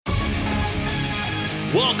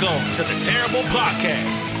Welcome to the Terrible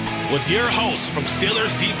Podcast with your hosts from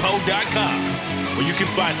SteelersDepot.com, where you can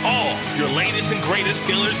find all your latest and greatest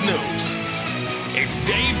Steelers news. It's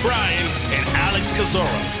Dave Bryan and Alex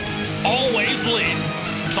Kozora, always lit,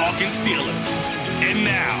 talking Steelers. And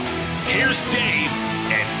now, here's Dave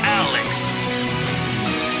and Alex.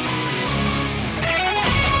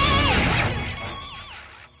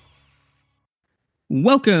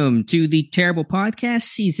 Welcome to the Terrible Podcast,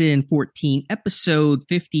 Season 14, Episode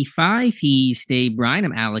 55. He's Dave Bryan.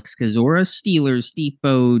 I'm Alex Kozora,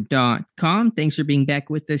 SteelersDepot.com. Thanks for being back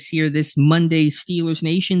with us here this Monday, Steelers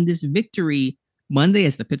Nation. This victory Monday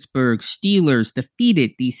as the Pittsburgh Steelers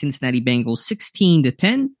defeated the Cincinnati Bengals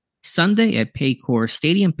 16-10. Sunday at Paycor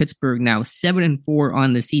Stadium. Pittsburgh now 7-4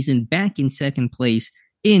 on the season, back in second place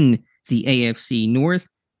in the AFC North.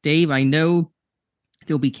 Dave, I know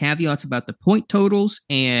there'll be caveats about the point totals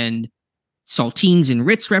and saltines and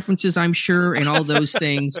Ritz references, I'm sure, and all those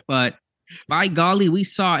things. But by golly, we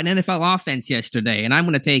saw an NFL offense yesterday, and I'm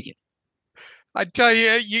going to take it. I tell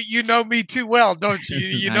you, you know me too well, don't you?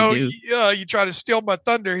 You know, you try to steal my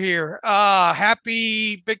thunder here.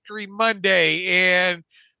 Happy Victory Monday, and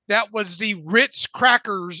that was the Ritz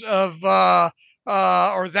crackers of, or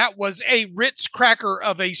that was a Ritz cracker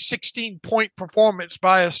of a 16-point performance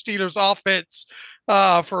by a Steelers offense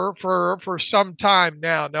for some time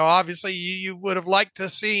now. Now, obviously, you would have liked to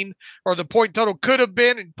have seen, or the point total could have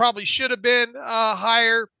been and probably should have been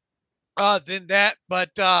higher than that.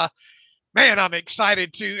 But man, I'm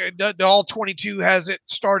excited to. The all 22 hasn't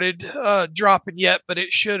started dropping yet, but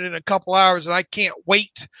it should in a couple hours, and I can't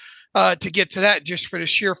wait to get to that, just for the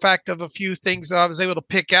sheer fact of a few things that I was able to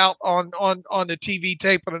pick out on the TV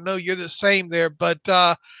tape. And I know you're the same there, but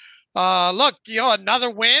look, another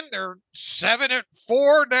win. They're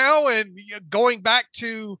 7-4 now, and going back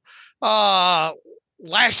to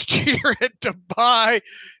last year at Dubai.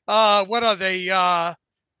 What are they?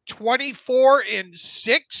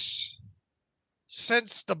 24-6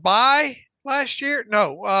 since the bye last year.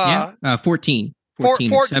 No, 14,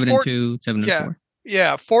 7-2, 7-4.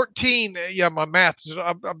 Yeah, 14. Yeah, my math is.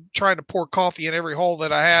 I'm trying to pour coffee in every hole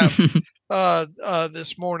that I have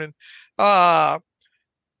this morning.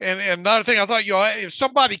 And another thing, I thought, if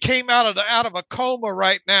somebody came out of a coma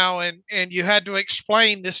right now, and you had to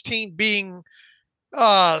explain this team being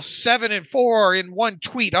 7-4 in one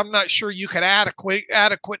tweet, I'm not sure you could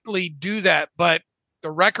adequately do that. But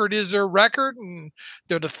the record is their record, and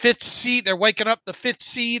they're the fifth seed. They're waking up the fifth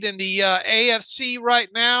seed in the AFC right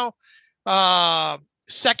now.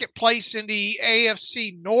 Second place in the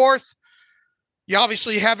AFC North. You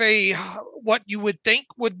obviously have what you would think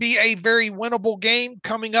would be a very winnable game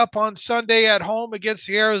coming up on Sunday at home against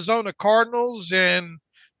the Arizona Cardinals. And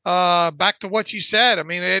back to what you said, I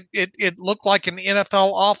mean, it looked like an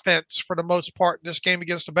NFL offense for the most part in this game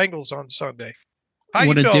against the Bengals on Sunday. How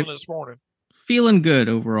you feeling this morning? Feeling good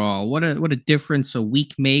overall. What a difference a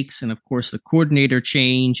week makes. And of course, the coordinator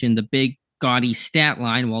change and the big gaudy stat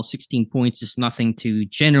line, while 16 points is nothing to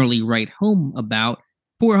generally write home about.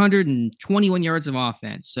 421 yards of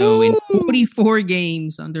offense. So in 44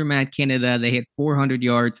 games under Matt Canada, they hit 400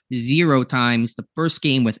 yards 0 times. The first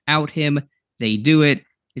game without him, they do it.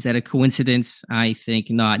 Is that a coincidence? I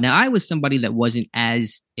think not. Now, I was somebody that wasn't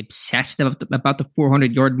as obsessed about the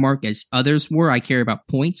 400-yard mark as others were. I care about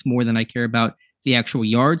points more than I care about the actual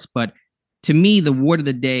yards. But to me, the word of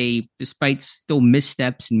the day, despite still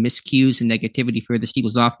missteps and miscues and negativity for the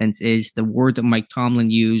Steelers offense, is the word that Mike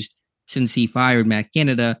Tomlin used since he fired Matt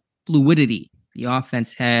Canada: fluidity. The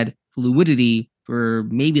offense had fluidity for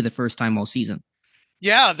maybe the first time all season.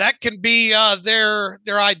 Yeah, that can be their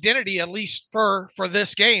identity, at least for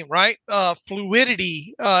this game, right?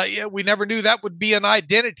 Fluidity. We never knew that would be an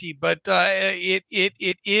identity, but it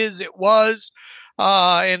was.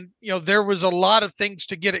 And there was a lot of things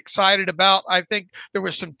to get excited about. I think there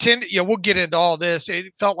was some we'll get into all this.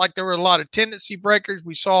 It felt like there were a lot of tendency breakers.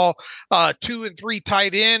 We saw 2 and 3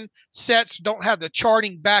 tight end sets. Don't have the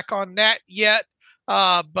charting back on that yet.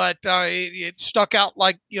 But it stuck out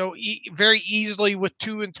like, very easily with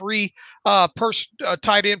 2 and 3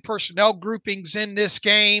 tight end personnel groupings in this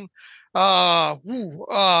game. Middle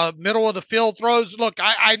of the field throws. Look,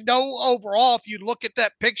 I know overall, if you look at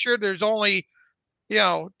that picture, there's only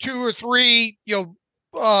 2 or 3,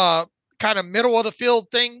 kind of middle of the field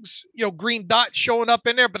things, green dots showing up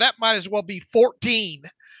in there, but that might as well be 14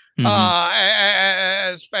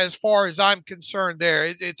 as far as I'm concerned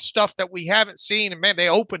there. It's stuff that we haven't seen. And man, they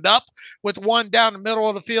opened up with one down the middle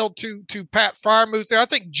of the field to Pat Freiermuth there. I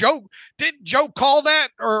think Joe call that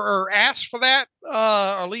or ask for that, or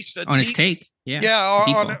at least on his take.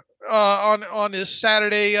 Yeah. on his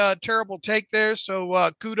Saturday terrible take there.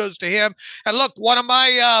 So kudos to him. And look, one of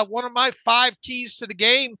my 5 keys to the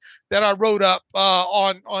game that I wrote up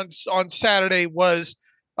on Saturday was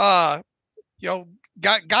got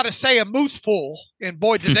to say a mouthful. And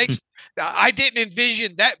boy, did they! I didn't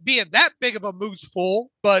envision that being that big of a mouthful,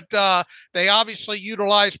 but they obviously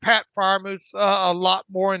utilized Pat Freiermuth a lot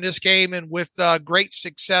more in this game, and with great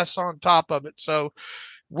success on top of it. So,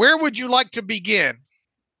 where would you like to begin?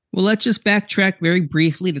 Well, let's just backtrack very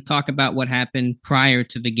briefly to talk about what happened prior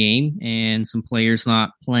to the game and some players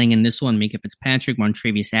not playing in this one. Mika Fitzpatrick,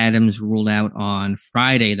 Montravius Adams ruled out on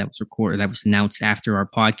Friday. That was announced after our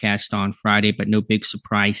podcast on Friday, but no big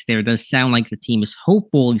surprise there. It does sound like the team is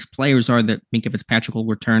hopeful. These players are that Mika Fitzpatrick will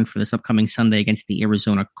return for this upcoming Sunday against the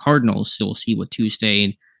Arizona Cardinals. So we'll see what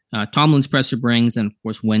Tuesday Tomlin's presser brings, and of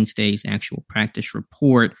course Wednesday's actual practice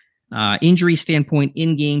report. Injury standpoint,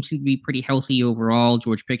 in game seemed to be pretty healthy overall.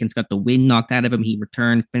 George Pickens got the wind knocked out of him. He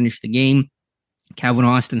returned, finished the game. Calvin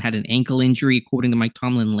Austin had an ankle injury, according to Mike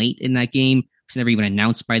Tomlin, late in that game. It was never even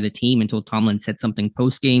announced by the team until Tomlin said something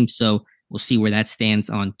post-game. So we'll see where that stands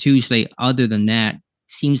on Tuesday. Other than that,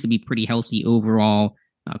 seems to be pretty healthy overall.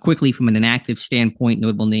 Quickly, from an inactive standpoint,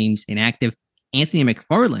 notable names inactive. Anthony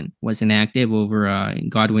McFarland was inactive over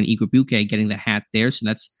Godwin Igwebuike getting the hat there. So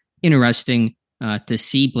that's interesting. To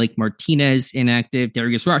see. Blake Martinez inactive.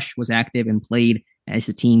 Darius Rush was active and played as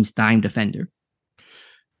the team's dime defender.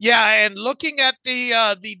 Yeah, and looking at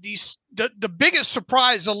the biggest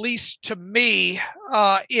surprise, at least to me,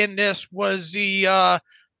 in this was the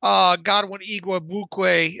Godwin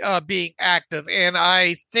Igwebuike being active, and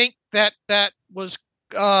I think that was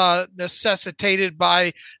necessitated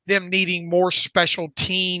by them needing more special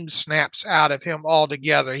team snaps out of him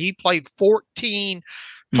altogether. He played 14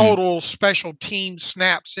 total special team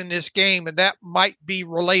snaps in this game, and that might be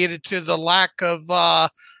related to the lack of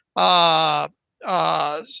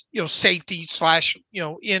safety /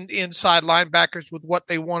 inside linebackers with what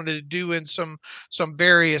they wanted to do in some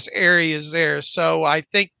various areas there. So I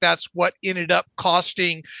think that's what ended up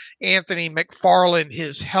costing Anthony McFarland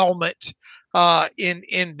his helmet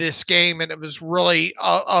in this game. And it was really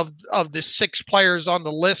of the 6 players on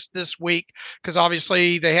the list this week, because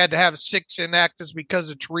obviously they had to have 6 inactives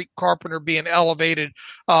because of Tariq Carpenter being elevated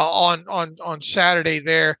on Saturday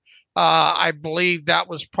there. I believe that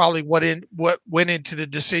was probably what went into the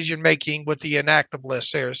decision making with the inactive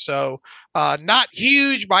list there. So not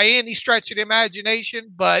huge by any stretch of the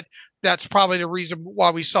imagination, but that's probably the reason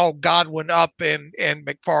why we saw Godwin up and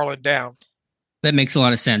McFarland down. That makes a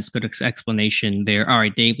lot of sense. Good explanation there. All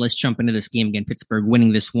right, Dave, let's jump into this game again. Pittsburgh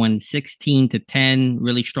winning this one 16-10.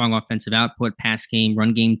 Really strong offensive output, pass game,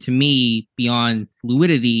 run game. To me, beyond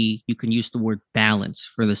fluidity, you can use the word balance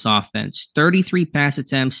for this offense. 33 pass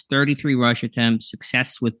attempts, 33 rush attempts,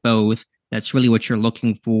 success with both. That's really what you're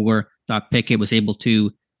looking for. Thought Pickett was able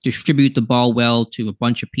to distribute the ball well to a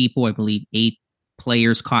bunch of people. I believe 8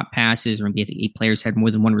 players caught passes, or maybe 8 players had more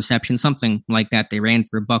than one reception, something like that. They ran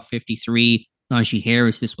for $153. Najee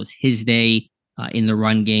Harris, this was his day in the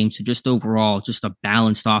run game. So just overall, just a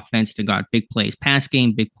balanced offense that got big plays, pass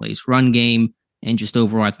game, big plays, run game, and just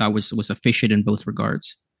overall, I thought was efficient in both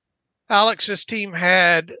regards. Alex, this team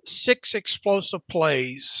had 6 explosive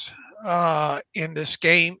plays in this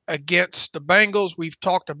game against the Bengals. We've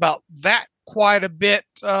talked about that quite a bit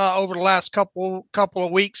over the last couple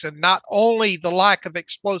of weeks, and not only the lack of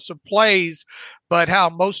explosive plays, but how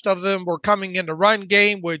most of them were coming in the run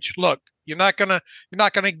game. Which, look, you're not gonna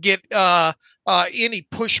get any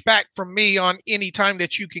pushback from me on any time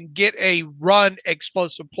that you can get a run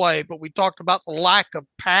explosive play. But we talked about the lack of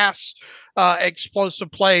pass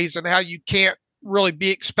explosive plays and how you can't really be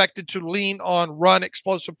expected to lean on run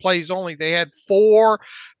explosive plays only. They had 4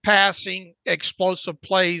 passing explosive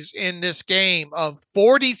plays in this game of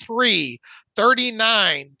 43,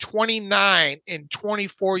 39, 29, and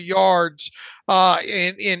 24 yards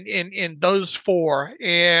in those 4.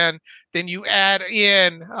 And then you add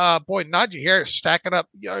in, Najee Harris stacking up.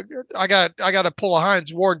 I got to pull a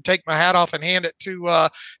Hines Ward and take my hat off and hand it to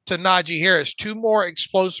Najee Harris. 2 more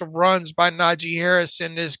explosive runs by Najee Harris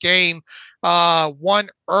in this game. One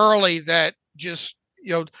early that just,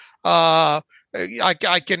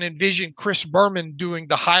 I can envision Chris Berman doing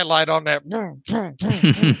the highlight on that,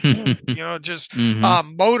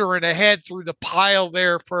 motoring ahead through the pile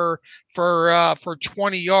there for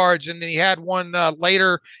 20 yards. And then he had one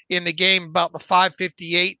later in the game about the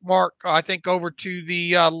 5:58 mark, I think over to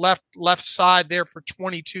the left side there for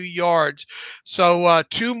 22 yards. So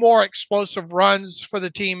 2 more explosive runs for the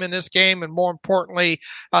team in this game. And more importantly,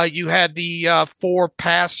 you had the 4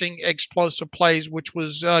 passing explosive plays, which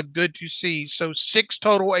was good to see. So 6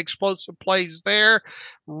 total explosive plays there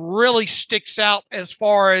really sticks out as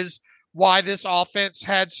far as why this offense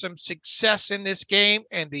had some success in this game.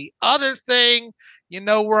 And the other thing, you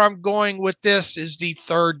know where I'm going with this, is the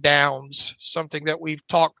third downs, something that we've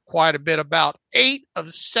talked quite a bit about. 8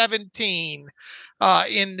 of 17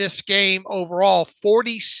 in this game overall,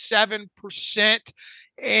 47%.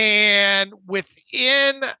 And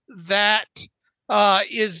within that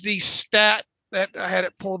is the stat that I had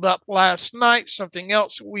it pulled up last night. Something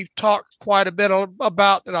else we've talked quite a bit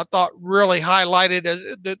about that I thought really highlighted as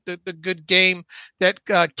the good game that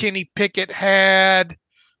Kenny Pickett had.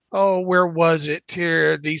 Oh, where was it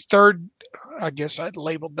here? The third, I guess I'd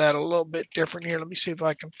labeled that a little bit different here. Let me see if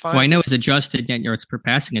I can find it. Well, I know his adjusted net yards per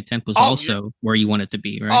passing attempt was also where you want it to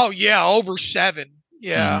be, right? Oh, yeah, over 7.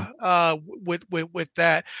 Yeah, with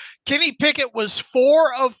that. Kenny Pickett was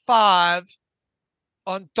 4 of 5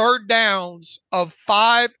 on third downs of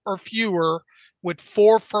 5 or fewer, with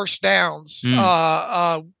 4 first downs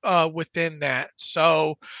within that.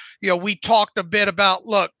 So, we talked a bit about,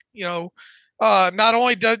 look, not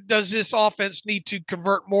only does this offense need to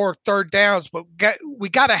convert more third downs, but we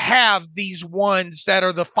got to have these ones that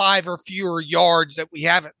are the 5 or fewer yards that we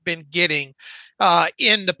haven't been getting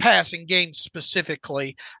in the passing game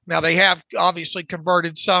specifically. Now, they have obviously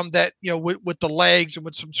converted some that, with the legs and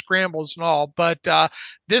with some scrambles and all, but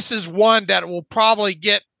this is one that will probably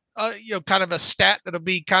get kind of a stat that'll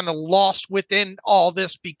be kind of lost within all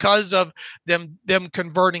this because of them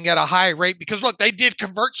converting at a high rate. Because look, they did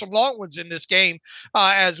convert some long ones in this game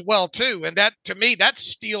as well too, and that, to me, that's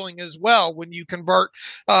stealing as well when you convert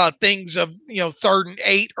things of 3rd and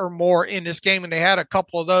 8 or more in this game, and they had a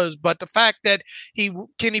couple of those. But the fact that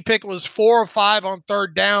Kenny Pickett was 4 or 5 on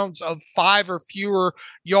third downs of 5 or fewer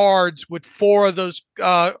yards, with 4 of those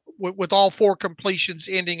with all 4 completions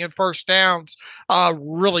ending in first downs,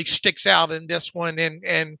 really sticks out in this one.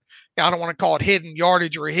 And I don't want to call it hidden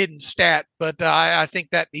yardage or a hidden stat, but I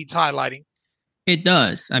think that needs highlighting. It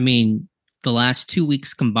does. I mean, the last 2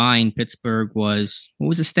 weeks combined, Pittsburgh was, what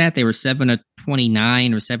was the stat? They were 7 of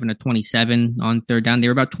 29 or 7 of 27 on third down. They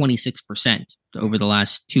were about 26% over the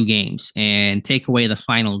last 2 games. And take away the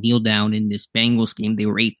final kneel down in this Bengals game, they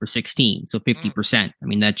were 8 for 16, so 50%. I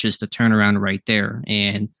mean, that's just a turnaround right there.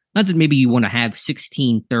 And not that maybe you want to have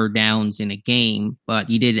 16 third downs in a game, but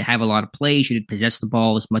you did have a lot of plays. You did possess the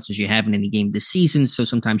ball as much as you have in any game this season. So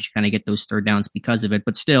sometimes you kind of get those third downs because of it.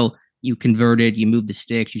 But still, you converted, you moved the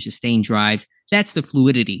sticks, you sustained drives. That's the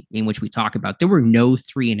fluidity in which we talk about. There were no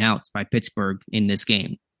 3 and outs by Pittsburgh in this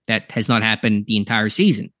game. That has not happened the entire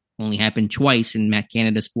season. Only happened twice in Matt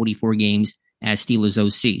Canada's 44 games as Steelers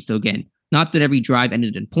OC. So again, not that every drive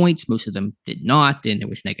ended in points. Most of them did not. And there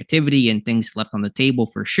was negativity and things left on the table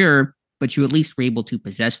for sure. But you at least were able to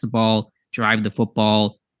possess the ball, drive the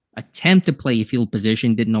football, attempt to play a field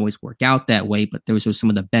position. Didn't always work out that way, but those were some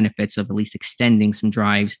of the benefits of at least extending some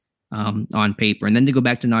drives on paper. And then to go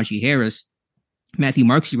back to Najee Harris, Matthew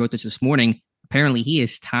Marksy wrote this morning. Apparently, he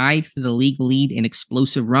is tied for the league lead in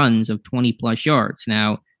explosive runs of 20-plus yards.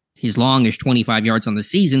 Now, his long is 25 yards on the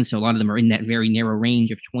season, so a lot of them are in that very narrow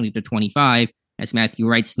range of 20 to 25. As Matthew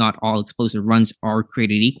writes, not all explosive runs are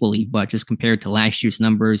created equally, but just compared to last year's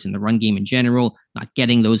numbers and the run game in general, not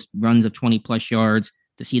getting those runs of 20-plus yards,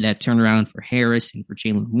 to see that turnaround for Harris and for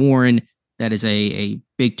Jaylen Warren, that is a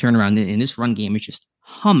big turnaround. In this run game, it's just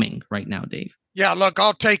humming right now, Dave. Yeah, look,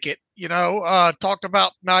 I'll take it. Talked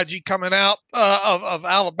about Najee coming out of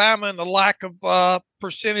Alabama and the lack of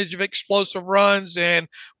percentage of explosive runs, and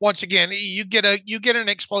once again, you get an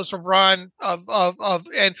explosive run of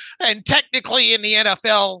and technically in the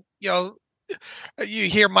NFL, you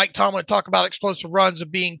hear Mike Tomlin talk about explosive runs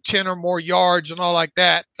of being 10 or more yards and all like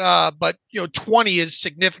that, but 20 is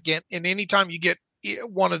significant, and anytime you get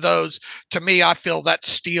one of those, to me, I feel that's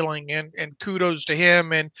stealing, and kudos to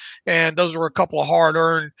him. And those were a couple of hard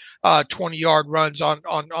earned 20-yard runs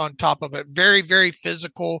on top of it. Very, very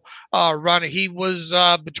physical run. He was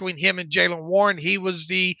between him and Jaylen Warren, he was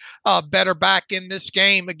the better back in this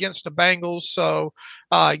game against the Bengals. So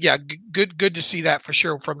good to see that for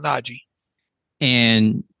sure from Najee.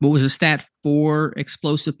 And what was the stat for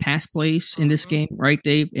explosive pass plays in this game, right,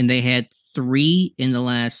 Dave? And they had 3 in the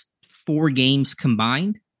last 4 games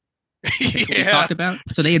combined. That's what we talked about.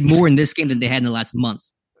 So they had more in this game than they had in the last month.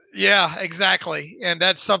 Yeah, exactly. And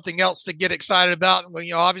that's something else to get excited about.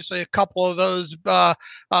 And, obviously a couple of those,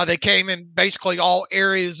 they came in basically all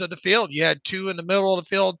areas of the field. You had 2 in the middle of the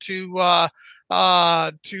field, 2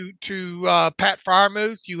 to Pat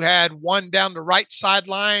Freiermuth. You had one down the right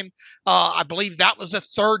sideline. I believe that was a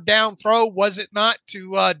third down throw, was it not,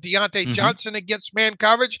 to Diontae Johnson against man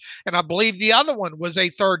coverage? And I believe the other one was a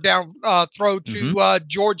third down throw to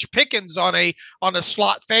George Pickens on a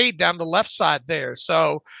slot fade down the left side there.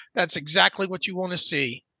 So that's exactly what you want to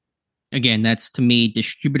see. Again, that's, to me,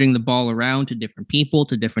 distributing the ball around to different people,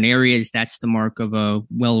 to different areas. That's the mark of a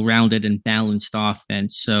well-rounded and balanced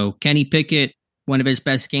offense. So Kenny Pickett, one of his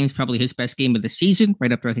best games, probably his best game of the season,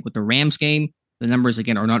 right up there, I think, with the Rams game. The numbers,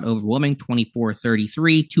 again, are not overwhelming.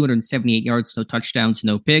 24-33, 278 yards, no touchdowns,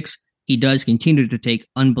 no picks. He does continue to take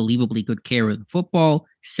unbelievably good care of the football.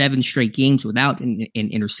 7 straight games without an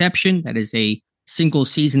interception. That is a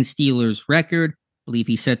single-season Steelers record. I believe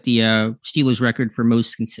he set the Steelers record for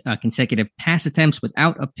most consecutive pass attempts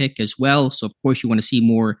without a pick as well. So, of course, you want to see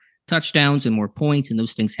more touchdowns and more points, and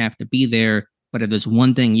those things have to be there. But if there's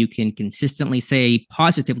one thing you can consistently say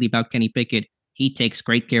positively about Kenny Pickett, he takes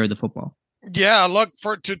great care of the football. Yeah, look,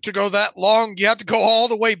 to go that long, you have to go all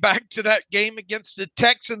the way back to that game against the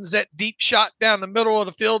Texans, that deep shot down the middle of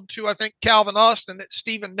the field to, I think, Calvin Austin that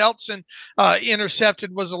Steven Nelson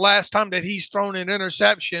intercepted was the last time that he's thrown an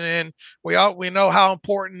interception. And we know how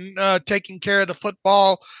important taking care of the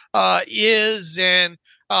football is. And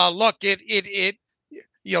look, they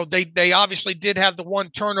obviously did have the one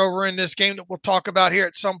turnover in this game that we'll talk about here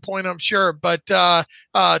at some point, I'm sure. But to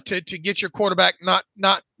get your quarterback not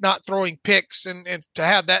throwing picks and to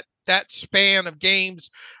have that span of games,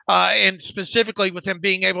 and specifically with him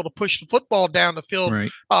being able to push the football down the field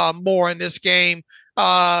more in this game,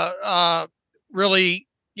 really,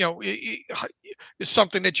 is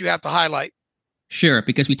something that you have to highlight. Sure,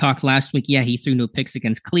 because we talked last week, he threw no picks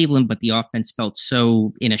against Cleveland, but the offense felt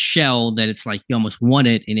so in a shell that it's like you almost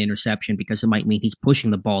wanted an interception because it might mean he's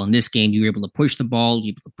pushing the ball. In this game, you were able to push the ball,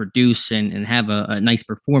 you were able to produce and have a nice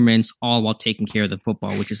performance, all while taking care of the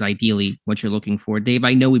football, which is ideally what you're looking for. Dave,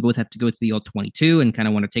 I know we both have to go to the All-22 and kind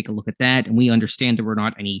of want to take a look at that, and we understand there were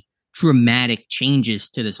not any dramatic changes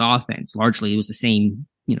to this offense. Largely, it was the same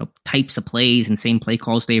types of plays and same play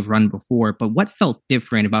calls they've run before. But what felt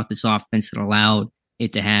different about this offense that allowed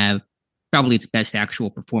it to have probably its best actual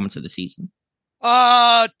performance of the season?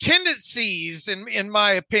 Tendencies, in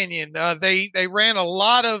my opinion. They ran a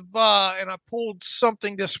lot of, and I pulled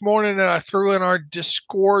something this morning that I threw in our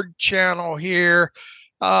Discord channel here.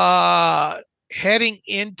 Heading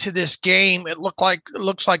into this game, it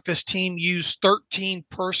looks like this team used 13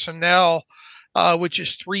 personnel, which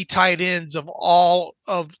is 3 tight ends of all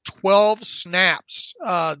of 12 snaps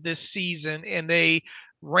this season. And they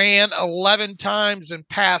ran 11 times and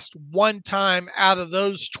passed 1 time out of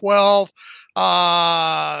those 12.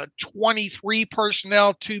 23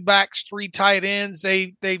 personnel, 2 backs, 3 tight ends.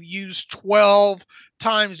 They've used 12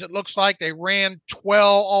 times. It looks like they ran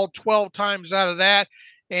all 12 times out of that,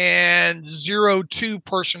 and 0-2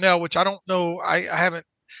 personnel, which I don't know. I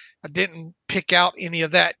didn't pick out any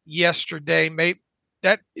of that yesterday. Maybe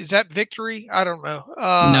is that victory? I don't know.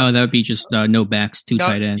 No, that would be just no backs, 2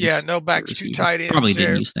 tight ends. Yeah, no backs, 2 tight ends. Probably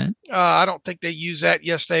didn't use that. I don't think they used that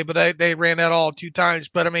yesterday, but they ran that all 2 times.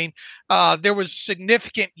 But I mean, there was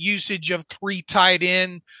significant usage of 3 tight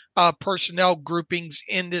end personnel groupings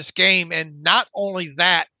in this game, and not only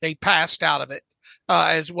that, they passed out of it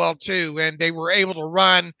as well too, and they were able to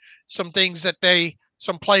run some plays that they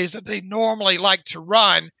normally like to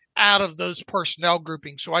run out of those personnel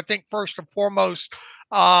groupings. So I think first and foremost,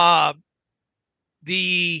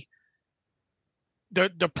 the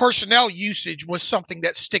personnel usage was something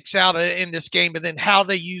that sticks out in this game, and then how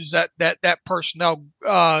they use that personnel,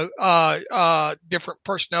 different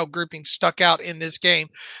personnel groupings stuck out in this game.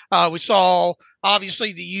 We saw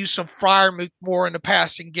obviously the use of Freiermuth more in the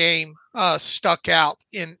passing game stuck out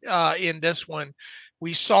in this one.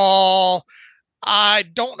 We saw, I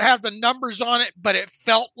don't have the numbers on it, but it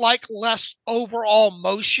felt like less overall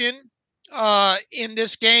motion in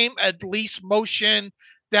this game, at least motion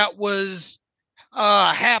that was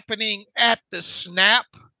happening at the snap,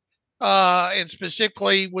 and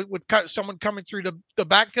specifically with someone coming through the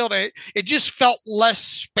backfield. It just felt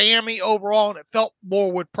less spammy overall, and it felt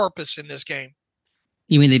more with purpose in this game.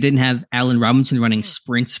 You mean they didn't have Allen Robinson running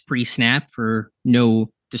sprints pre-snap for no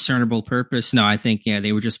discernible purpose? No, I think,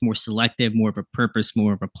 they were just more selective, more of a purpose,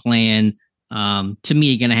 more of a plan. To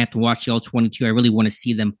me, again, I have to watch the All-22. I really want to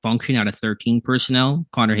see them function out of 13 personnel.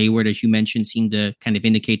 Connor Hayward, as you mentioned, seemed to kind of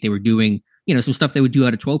indicate they were doing, some stuff they would do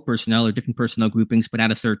out of 12 personnel or different personnel groupings, but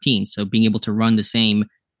out of 13. So being able to run the same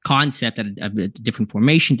concept of a different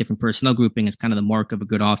formation, different personnel grouping is kind of the mark of a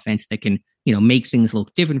good offense that can, make things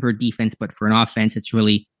look different for a defense, but for an offense, it's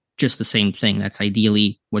really just the same thing. That's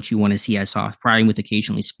ideally what you want to see. I saw Freiermuth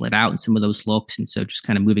occasionally split out in some of those looks. And so just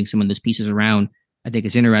kind of moving some of those pieces around, I think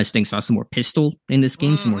is interesting. Saw some more pistol in this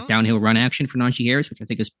game, some more downhill run action for Najee Harris, which I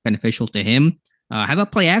think is beneficial to him. How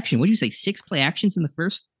about play action? What did you say? 6 play actions in the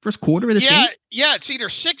first quarter of this game? Yeah, it's either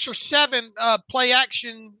 6 or 7 play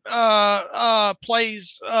action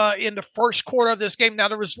plays in the first quarter of this game. Now,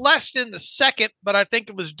 there was less in the second, but I think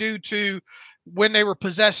it was due to when they were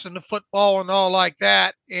possessing the football and all like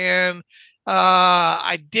that. And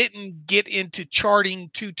I didn't get into charting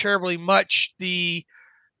too terribly much the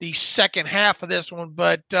second half of this one,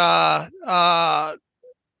 but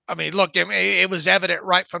I mean, look, it was evident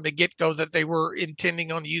right from the get-go that they were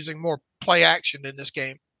intending on using more play action in this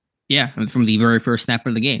game. Yeah, from the very first snap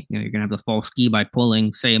of the game. You're going to have the false ski by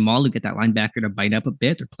pulling, say, Maul to get that linebacker to bite up a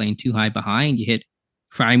bit. They're playing too high behind. You hit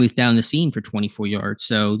Freiermuth down the seam for 24 yards.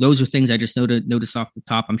 So those are things I just noticed off the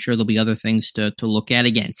top. I'm sure there'll be other things to look at.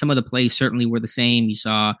 Again, some of the plays certainly were the same. You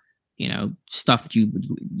saw stuff that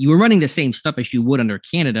you were running the same stuff as you would under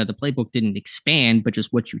Canada. The playbook didn't expand, but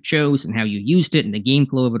just what you chose and how you used it and the game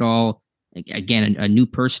flow of it all. Again, a new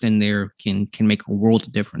person in there can make a world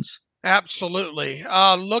of difference. Absolutely.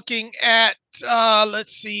 Looking at,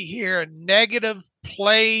 let's see here, negative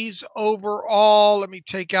plays overall. Let me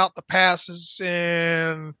take out the passes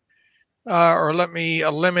and, or let me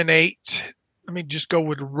eliminate. Let me just go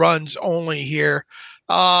with runs only here.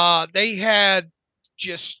 They had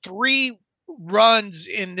just 3 runs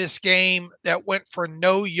in this game that went for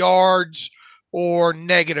no yards or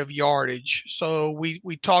negative yardage. So we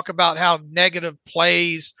talk about how negative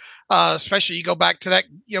plays, especially you go back to that,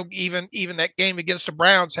 even that game against the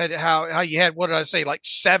Browns had how you had, what did I say, like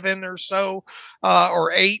 7 or so,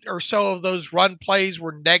 or 8 or so of those run plays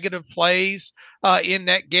were negative plays in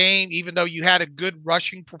that game, even though you had a good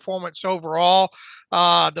rushing performance overall.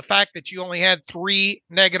 The fact that you only had 3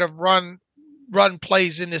 negative run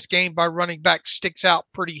plays in this game by running back sticks out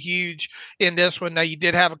pretty huge in this one. Now, you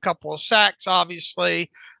did have a couple of sacks, obviously,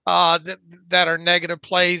 that are negative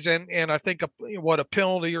plays, and I think a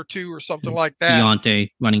penalty or 2 or something like that.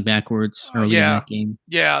 Diontae running backwards early in that game.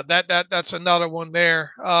 Yeah, that's another one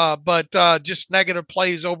there. But just negative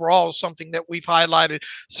plays overall is something that we've highlighted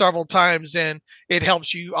several times, and it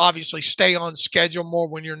helps you obviously stay on schedule more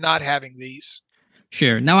when you're not having these.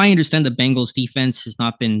 Sure. Now, I understand the Bengals defense has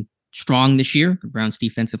not been strong this year. The Browns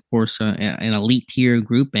defense, of course, an elite tier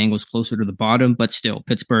group. Bengals closer to the bottom, but still,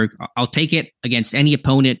 Pittsburgh, I'll take it against any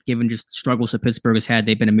opponent, given just the struggles that Pittsburgh has had.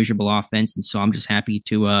 They've been a miserable offense, and so I'm just happy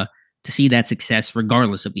to see that success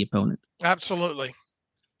regardless of the opponent. Absolutely.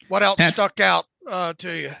 What else stuck out to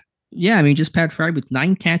you? Yeah, I mean, just Pat Freiermuth with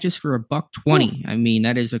 9 catches for $120. I mean,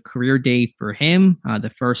 that is a career day for him. The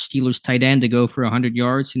first Steelers tight end to go for 100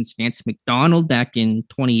 yards since Vance McDonald back in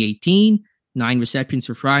 2018. 9 receptions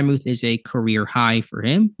for Freiermuth is a career high for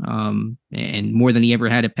him, and more than he ever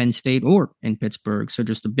had at Penn State or in Pittsburgh. So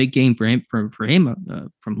just a big game for him,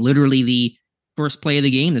 from literally the first play of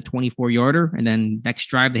the game, the 24-yarder, and then next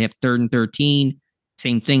drive they have 3rd and 13,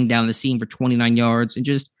 same thing down the seam for 29 yards, and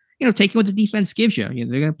just taking what the defense gives you.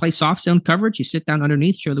 They're going to play soft zone coverage. You sit down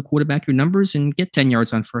underneath, show the quarterback your numbers, and get 10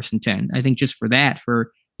 yards on 1st and 10. I think just for that,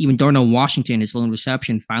 for even Darnell Washington, his lone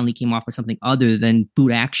reception finally came off with something other than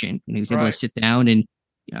boot action. He was able to sit down and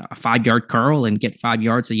a 5-yard curl and get 5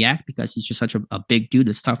 yards of yak because he's just such a big dude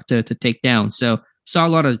that's tough to take down. So saw a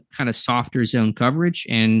lot of kind of softer zone coverage,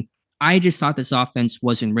 and I just thought this offense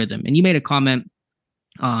was in rhythm. And you made a comment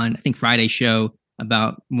on, I think, Friday's show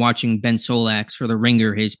about watching Ben Solak's for the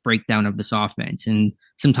Ringer, his breakdown of this offense. And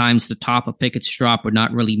sometimes the top of Pickett's drop would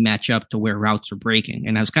not really match up to where routes are breaking.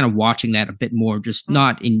 And I was kind of watching that a bit more, just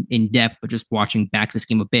not in depth, but just watching back this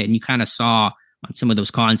game a bit. And you kind of saw on some of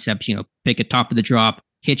those concepts, Pickett top of the drop,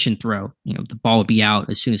 hitch and throw. The ball would be out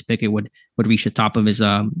as soon as Pickett would reach the top of his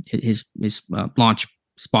launch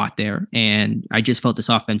spot there. And I just felt this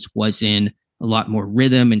offense was in a lot more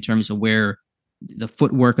rhythm in terms of where the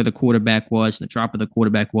footwork of the quarterback was, and the drop of the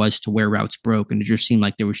quarterback was to where routes broke. And it just seemed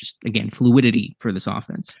like there was just, again, fluidity for this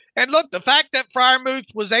offense. And look, the fact that Freiermuth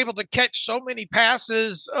was able to catch so many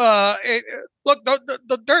passes, the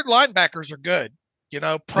third linebackers are good.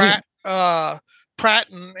 Pratt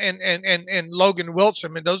and Logan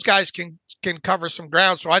Wilson, and those guys can cover some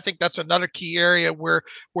ground. So I think that's another key area where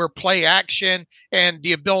play action and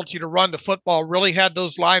the ability to run the football really had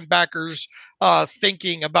those linebackers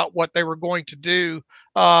thinking about what they were going to do,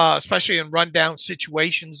 especially in rundown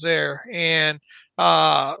situations there. And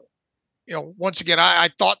once again, I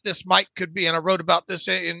thought this could be, and I wrote about this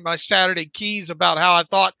in my Saturday Keys about how I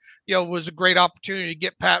thought, it was a great opportunity to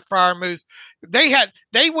get Pat Freiermuth.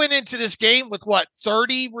 They went into this game with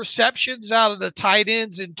 30 receptions out of the tight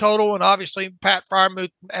ends in total. And obviously Pat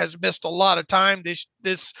Freiermuth has missed a lot of time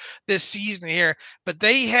this season here, but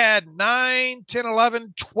they had 9, 10,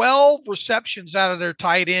 11, 12 receptions out of their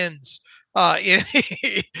tight ends in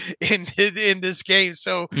this game.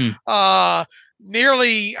 So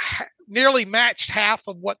nearly matched half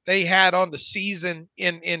of what they had on the season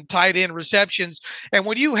in tight end receptions. And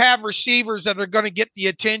when you have receivers that are going to get the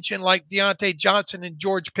attention like Diontae Johnson and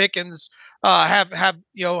George Pickens have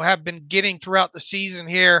been getting throughout the season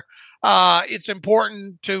here, it's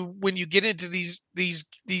important to, when you get into these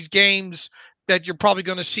games, that you're probably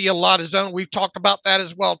going to see a lot of zone. We've talked about that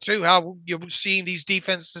as well too, how you're seeing these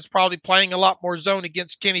defenses probably playing a lot more zone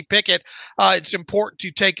against Kenny Pickett. It's important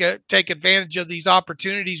to take advantage of these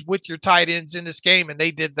opportunities with your tight ends in this game, and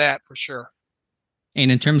they did that for sure. And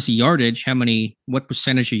in terms of yardage, what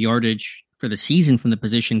percentage of yardage for the season from the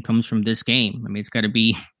position comes from this game? I mean, it's got to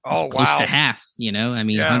be close to half,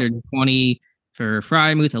 120 for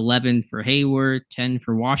Freiermuth, 11 for Hayward, 10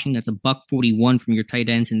 for Washington. That's $141 from your tight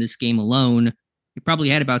ends in this game alone. You probably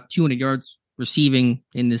had about 200 yards receiving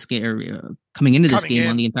in this game, coming into this game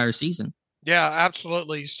on the entire season. Yeah,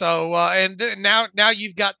 absolutely. So, and now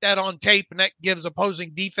you've got that on tape, and that gives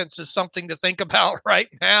opposing defenses something to think about right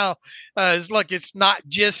now. It's not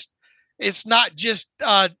just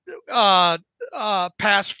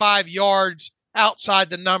past 5 yards outside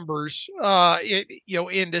the numbers,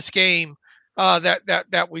 in this game.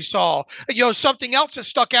 That we saw. Something else that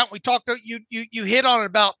stuck out. We talked. You hit on it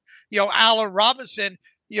about Allen Robinson.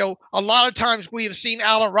 A lot of times we have seen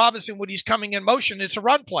Allen Robinson when he's coming in motion. It's a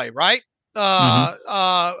run play, right?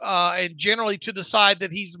 And generally to the side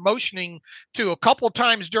that he's motioning to. A couple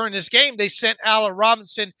times during this game, they sent Allen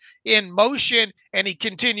Robinson in motion, and he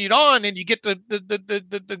continued on, and you get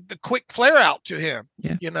the quick flare out to him.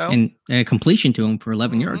 Yeah, and a completion to him for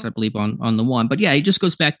 11 yards, I believe, on the one. But yeah, it just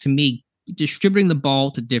goes back to me distributing the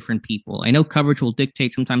ball to different people. I know coverage will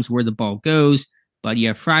dictate sometimes where the ball goes, but you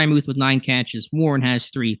have Freiermuth with 9 catches, Warren has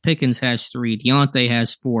 3, Pickens has 3, Diontae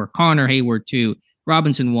has 4, Connor Hayward 2,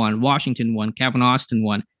 Robinson 1, Washington 1, Calvin Austin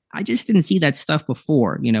 1. I just didn't see that stuff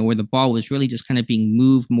before, where the ball was really just kind of being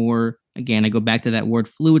moved more. Again, I go back to that word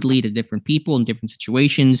fluidly to different people in different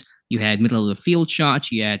situations. You had middle of the field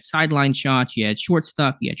shots, you had sideline shots, you had short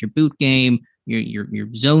stuff, you had your boot game, your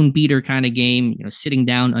zone beater kind of game, sitting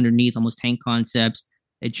down underneath, almost tank concepts.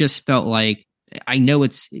 It just felt like, I know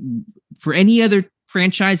it's for any other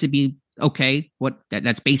franchise, it'd be okay.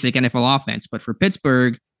 That's basic NFL offense. But for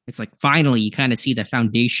Pittsburgh, it's like finally you kind of see the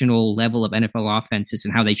foundational level of NFL offenses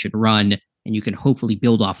and how they should run, and you can hopefully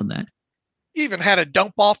build off of that. You even had a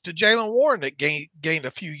dump off to Jaylen Warren that gained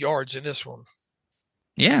a few yards in this one.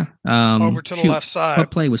 Yeah. Over to the left side.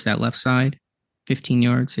 What play was that? Left side? 15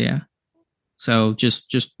 yards, yeah. So just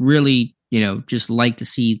really, just like to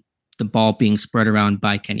see the ball being spread around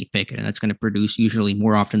by Kenny Pickett, and that's going to produce usually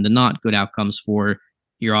more often than not good outcomes for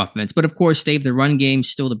your offense. But of course, Dave, the run game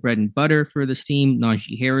still the bread and butter for this team.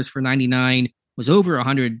 Najee Harris for 99 was over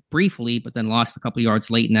 100 briefly, but then lost a couple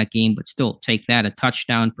yards late in that game. But still, take that, a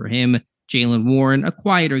touchdown for him. Jaylen Warren, a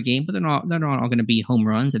quieter game, but they're not all going to be home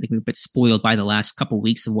runs. I think we're a bit spoiled by the last couple of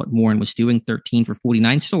weeks of what Warren was doing. 13 for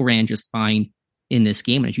 49, still ran just fine in this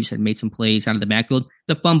game. And as you said, made some plays out of the backfield.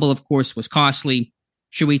 The fumble, of course, was costly.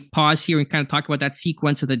 Should we pause here and kind of talk about that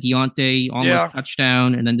sequence of the Diontae almost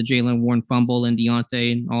touchdown and then the Jaylen Warren fumble and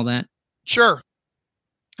Diontae and all that? Sure.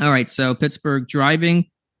 All right. So Pittsburgh driving.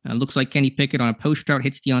 Looks like Kenny Pickett on a post route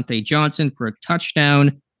hits Diontae Johnson for a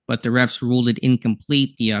touchdown, but the refs ruled it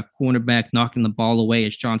incomplete. The cornerback knocking the ball away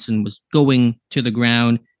as Johnson was going to the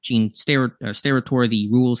ground. Gene Steratore, the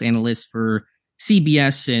rules analyst for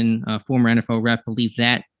CBS and former NFL ref, believed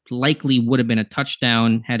that likely would have been a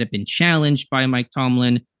touchdown had it been challenged by Mike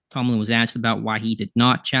Tomlin. Tomlin was asked about why he did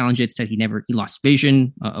not challenge it, said he lost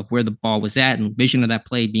vision of where the ball was at and vision of that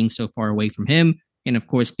play being so far away from him. And of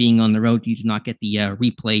course, being on the road, you did not get the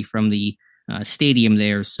replay from the stadium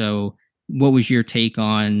there. So what was your take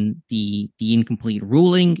on the incomplete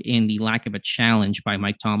ruling and the lack of a challenge by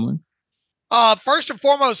Mike Tomlin? First and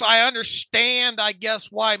foremost, I understand, I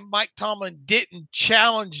guess, why Mike Tomlin didn't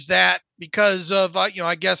challenge that because of,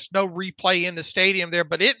 I guess no replay in the stadium there,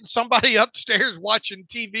 but isn't somebody upstairs watching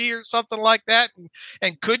TV or something like that?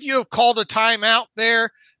 And could you have called a timeout there,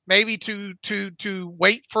 maybe to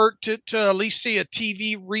wait for to at least see a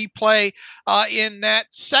TV replay in that?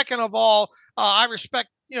 Second of all, I respect,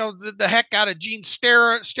 the heck out of Gene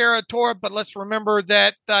Steratore, but let's remember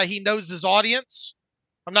that he knows his audience.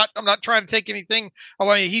 I'm not trying to take anything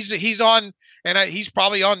away. He's on, and he's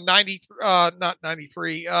probably on 90, not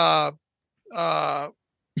 93.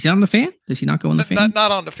 Is he on the Fan? Does he not go on the Fan?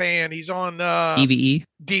 Not on the Fan. He's on DVE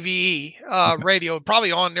okay. radio.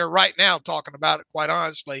 Probably on there right now talking about it. Quite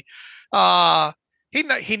honestly,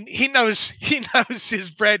 he knows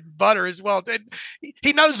his bread and butter as well.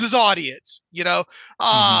 He knows his audience.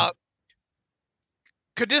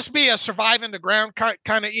 Could this be a surviving the ground kind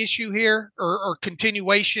of issue here, or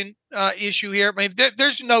continuation issue here? I mean,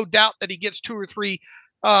 there's no doubt that he gets two or three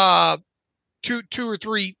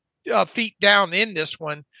feet down in this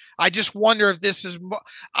one. I just wonder if this is.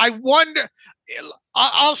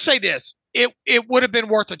 I'll say this: it would have been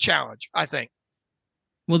worth a challenge, I think.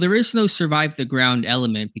 Well, there is no survive the ground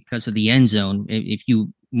element because of the end zone.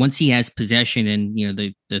 Once he has possession and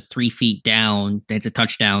the 3 feet down, that's a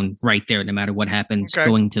touchdown right there, no matter what happens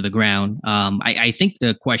going to the ground. I think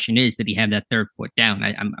the question is, did he have that 3rd foot down?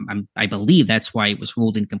 I believe that's why it was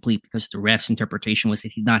ruled incomplete, because the ref's interpretation was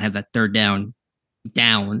that he did not have that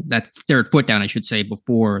that 3rd foot down, I should say,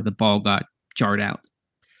 before the ball got jarred out.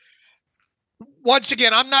 Once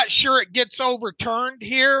again, I'm not sure it gets overturned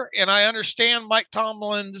here, and I understand Mike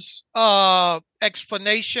Tomlin's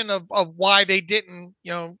explanation of why they didn't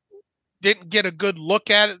get a good look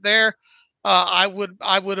at it there. I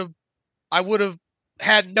would have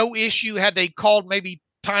had no issue had they called maybe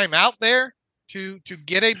timeout there to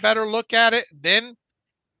get a better look at it, then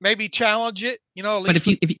maybe challenge it. At least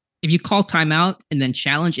but if you call timeout and then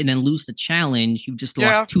challenge and then lose the challenge, you've just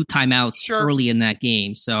lost 2 timeouts early in that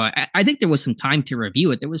game. So I think there was some time to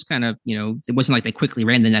review it. There was kind of, it wasn't like they quickly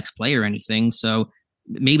ran the next play or anything. So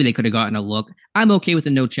maybe they could have gotten a look. I'm okay with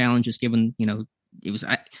the no challenges given, it was,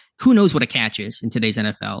 who knows what a catch is in today's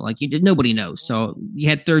NFL? Like nobody knows. So you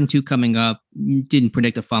had 3rd and 2 coming up. You didn't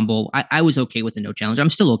predict a fumble. I was okay with the no challenge. I'm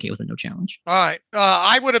still okay with the no challenge. All right.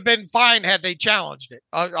 I would have been fine had they challenged it.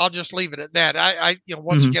 I'll just leave it at that.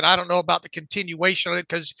 Once again, I don't know about the continuation of it,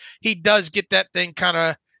 because he does get that thing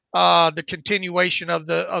kind of the continuation of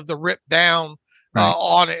the rip down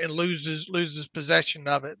on it and loses possession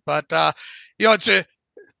of it. But it's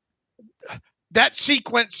that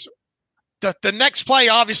sequence. The next play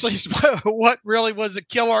obviously is what really was a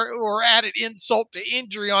killer or added insult to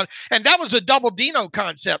injury on, and that was a double Dino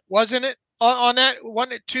concept, wasn't it? On that,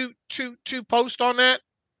 wasn't it two post on that?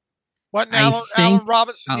 Wasn't Allen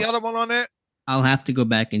Robinson the other one on that? I'll have to go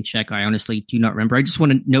back and check. I honestly do not remember. I just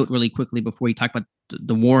want to note really quickly before you talk about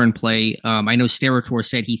the Warren play. I know Sterator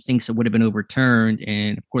said he thinks it would have been overturned,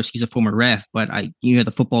 and of course he's a former ref. But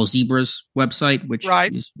the Football Zebras website, which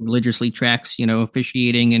religiously tracks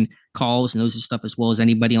officiating and calls and those stuff as well as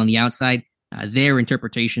anybody on the outside. Their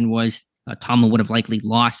interpretation was Tomlin would have likely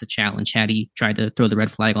lost the challenge had he tried to throw the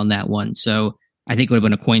red flag on that one. So I think it would have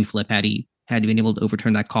been a coin flip had he been able to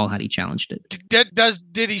overturn that call had he challenged it.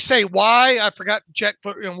 Did he say why? I forgot to check.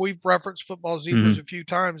 We've referenced Football Zebras a few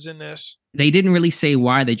times in this. They didn't really say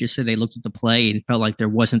why. They just said they looked at the play and felt like there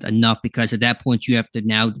wasn't enough, because at that point you have to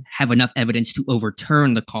now have enough evidence to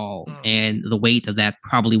overturn the call, and the weight of that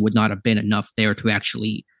probably would not have been enough there to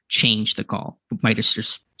actually change the call. It might have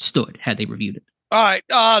just stood had they reviewed it. All right.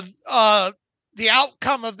 The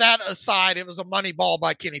outcome of that aside, it was a money ball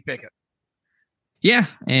by Kenny Pickett. Yeah,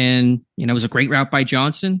 and it was a great route by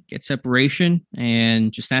Johnson, get separation,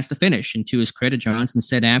 and just has to finish. And to his credit, Johnson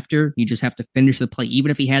said after, you just have to finish the play.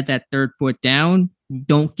 Even if he had that 3rd foot down,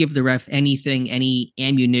 don't give the ref any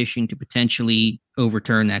ammunition to potentially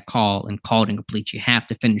overturn that call and call it incomplete. You have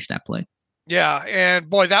to finish that play. Yeah, and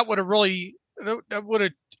boy, that would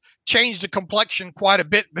have changed the complexion quite a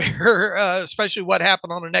bit there, especially what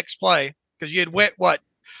happened on the next play, because you had went,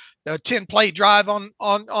 10-play drive on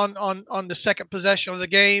the second possession of the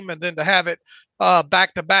game, and then to have it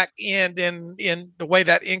back-to-back end in the way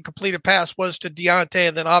that incompleted pass was to Diontae,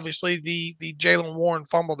 and then obviously the Jaylen Warren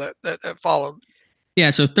fumble that followed.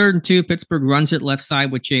 Yeah, so 3rd and 2, Pittsburgh runs it left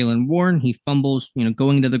side with Jaylen Warren. He fumbles,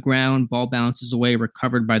 going to the ground. Ball bounces away,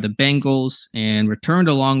 recovered by the Bengals, and returned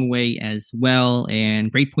a long way as well. And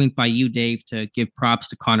great point by you, Dave, to give props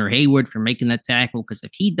to Connor Hayward for making that tackle, because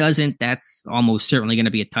if he doesn't, that's almost certainly going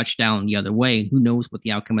to be a touchdown the other way. And who knows what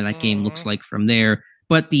the outcome of that game looks like from there.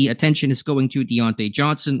 But the attention is going to Diontae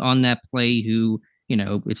Johnson on that play, who,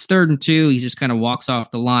 it's 3rd and 2. He just kind of walks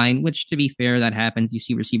off the line, which, to be fair, that happens. You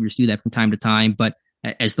see receivers do that from time to time. But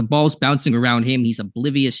as the ball's bouncing around him, he's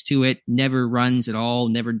oblivious to it, never runs at all,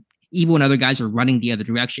 even when other guys are running the other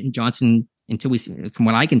direction. Johnson, until we see, from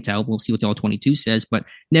what I can tell, we'll see what the All-22 says, but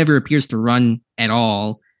never appears to run at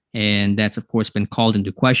all. And that's, of course, been called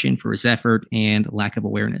into question for his effort and lack of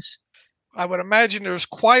awareness. I would imagine there's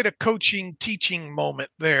quite a coaching teaching moment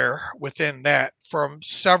there within that from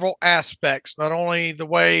several aspects, not only the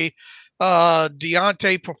way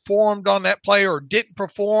Diontae performed on that play or didn't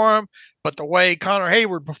perform, but the way Connor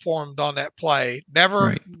Hayward performed on that play.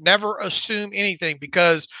 Never assume anything,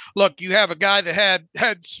 because look, you have a guy that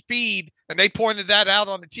had speed, and they pointed that out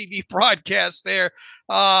on the TV broadcast there.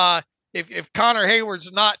 If Connor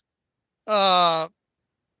Hayward's not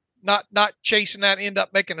chasing that, end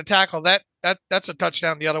up making a tackle, that's a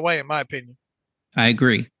touchdown the other way, in my opinion. I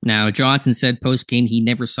agree. Now, Johnson said post-game he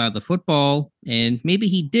never saw the football, and maybe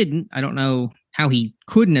he didn't. I don't know how he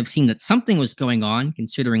couldn't have seen that something was going on,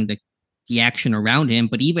 considering the action around him.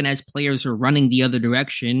 But even as players are running the other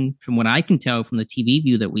direction, from what I can tell from the TV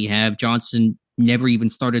view that we have, Johnson never even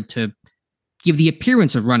started to give the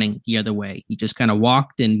appearance of running the other way. He just kind of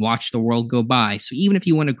walked and watched the world go by. So even if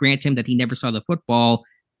you want to grant him that he never saw the football,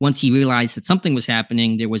 once he realized that something was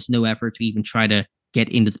happening, there was no effort to even try to get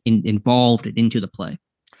involved and into the play.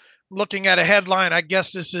 Looking at a headline, I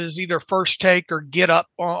guess this is either First Take or Get Up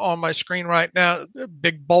on my screen right now.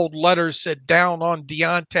 Big bold letters said "down on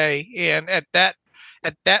Diontae," and at that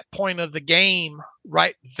point of the game,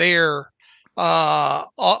 right there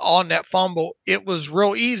on that fumble, it was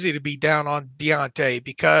real easy to be down on Diontae,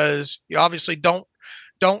 because you obviously don't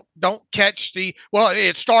catch the. Well,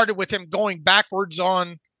 it started with him running backwards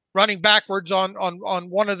on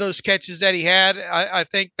one of those catches that he had. I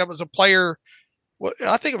think that was a player.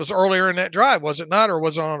 I think it was earlier in that drive, was it not? Or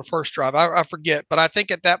was it on the first drive? I forget. But I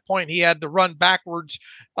think at that point he had to run backwards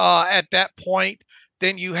at that point.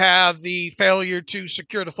 Then you have the failure to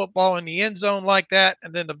secure the football in the end zone like that.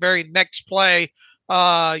 And then the very next play,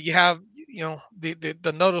 you have,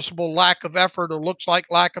 the noticeable lack of effort, or looks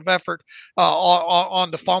like lack of effort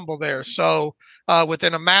on the fumble there. So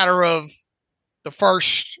within a matter of the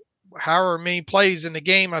first however many plays in the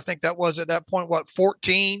game, I think that was at that point,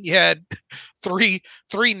 14? You had three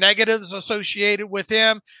negatives associated with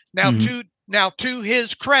him. Now, to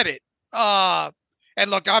his credit, and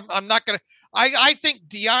look, I'm not gonna. I think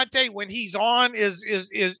Diontae, when he's on,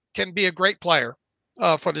 is can be a great player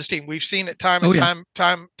for this team. We've seen it time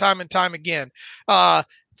and time again.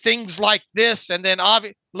 Things like this, and then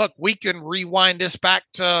look, we can rewind this back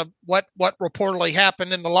to what reportedly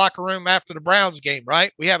happened in the locker room after the Browns game,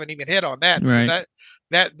 right? We haven't even hit on that, right?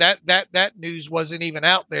 That news wasn't even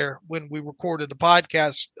out there when we recorded the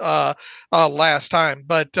podcast last time.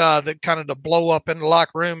 But the kind of the blow up in the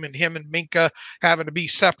locker room, and him and Minka having to be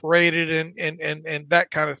separated, and that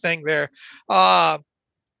kind of thing there.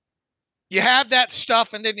 You have that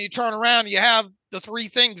stuff, and then you turn around, and you have the three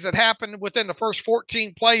things that happened within the first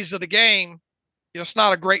 14 plays of the game. It's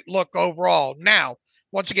not a great look overall. Now,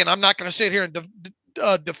 once again, I'm not going to sit here and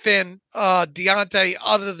defend Diontae,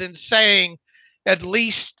 other than saying at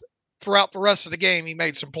least throughout the rest of the game, he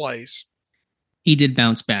made some plays. He did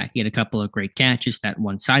bounce back. He had a couple of great catches. That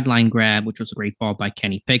one sideline grab, which was a great ball by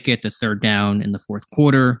Kenny Pickett, the third down in the fourth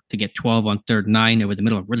quarter to get 12 on 3rd and 9 over the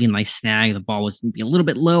middle. A really nice snag. The ball was maybe a little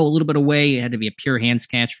bit low, a little bit away. It had to be a pure hands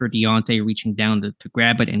catch for Diontae, reaching down to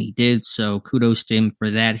grab it, and he did. So kudos to him for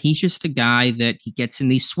that. He's just a guy that he gets in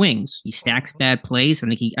these swings. He stacks bad plays.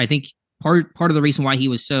 I think part of the reason why he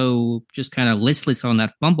was so just kind of listless on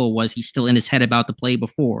that fumble was he's still in his head about the play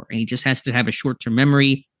before, and he just has to have a short-term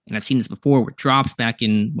memory. And I've seen this before with drops back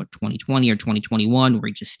in 2020 or 2021, where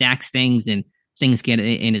he just stacks things and things get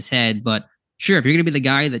in his head. But sure, if you're going to be the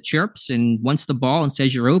guy that chirps and wants the ball and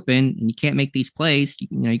says you're open and you can't make these plays,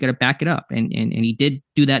 you got to back it up. And he did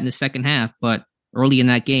do that in the second half. But early in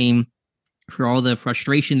that game, for all the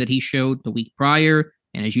frustration that he showed the week prior,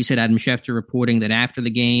 and as you said, Adam Schefter reporting that after the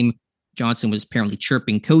game, Johnson was apparently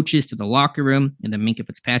chirping coaches to the locker room, and then Minka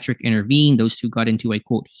Fitzpatrick intervened. Those two got into a,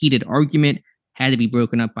 quote, heated argument. Had to be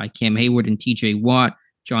broken up by Cam Hayward and TJ Watt.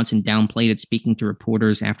 Johnson downplayed it, speaking to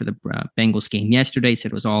reporters after the Bengals game yesterday,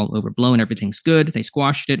 said it was all overblown, everything's good. They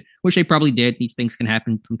squashed it, which they probably did. These things can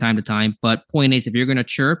happen from time to time. But point is, if you're going to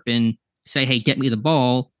chirp and say, hey, get me the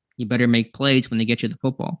ball, you better make plays when they get you the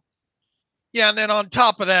football. Yeah, and then on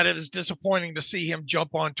top of that, it is disappointing to see him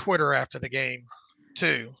jump on Twitter after the game,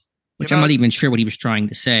 too. Which I'm not even sure what he was trying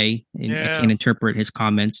to say. I can't interpret his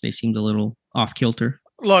comments. They seemed a little off kilter.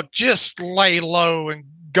 Look, just lay low and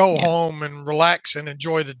go home and relax and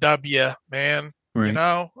enjoy the W, man. Right.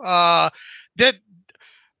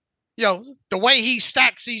 The way he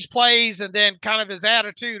stacks these plays, and then kind of his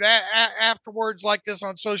attitude afterwards, like this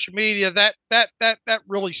on social media, that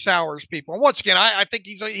really sours people. And once again, I think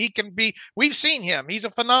he can be. We've seen him. He's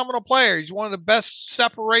a phenomenal player. He's one of the best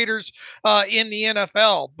separators in the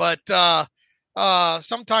NFL. But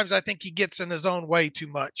sometimes I think he gets in his own way too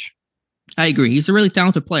much. I agree. He's a really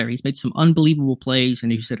talented player. He's made some unbelievable plays,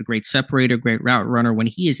 and as you said, a great separator, great route runner. When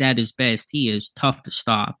he is at his best, he is tough to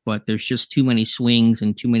stop, but there's just too many swings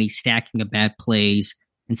and too many stacking of bad plays,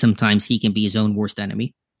 and sometimes he can be his own worst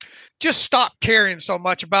enemy. Just stop caring so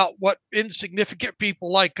much about what insignificant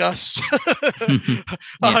people like us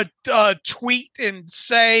tweet and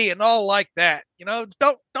say and all like that.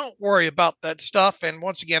 Don't worry about that stuff. And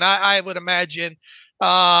once again, I would imagine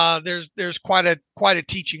there's quite a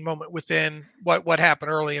teaching moment within what happened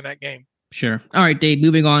early in that game. Sure. All right, Dave,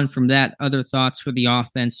 moving on from that, other thoughts for the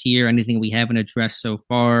offense here? Anything we haven't addressed so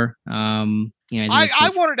far? I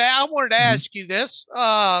wanted to ask you this.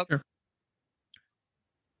 Sure.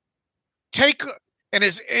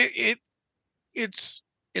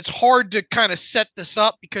 It's hard to kind of set this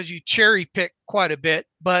up because you cherry pick quite a bit,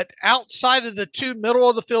 but outside of the two middle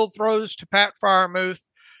of the field throws to Pat Freiermuth,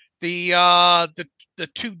 the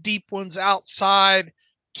two deep ones outside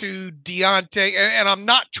to Diontae, and I'm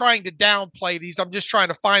not trying to downplay these. I'm just trying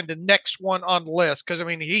to find the next one on the list because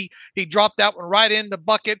he dropped that one right in the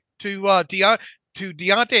bucket to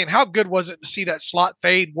Diontae, and how good was it to see that slot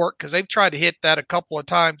fade work? Because they've tried to hit that a couple of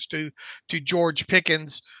times to George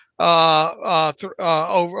Pickens over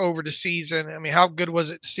the season. I mean, how good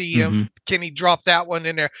was it to see him? Can he drop that one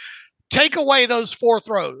in there? Take away those four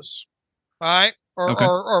throws, all right,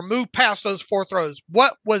 or move past those four throws.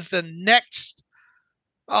 What was the next?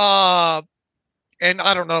 And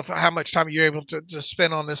I don't know how much time you were able to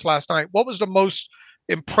spend on this last night. What was the most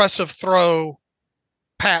impressive throw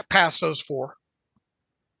past those four?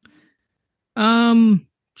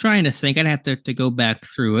 Trying to think. I'd have to go back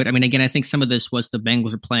through it. I mean, again, I think some of this was the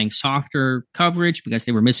Bengals are playing softer coverage because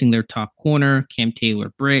they were missing their top corner, Cam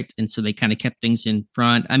Taylor-Britt, and so they kind of kept things in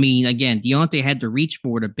front. I mean, again, Diontae had to reach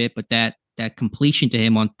for it a bit, but that completion to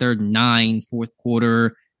him on 3rd and 9, fourth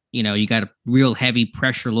quarter, you got a real heavy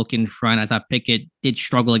pressure look in front. I thought Pickett did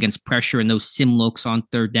struggle against pressure and those sim looks on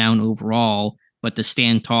 3rd down overall, but to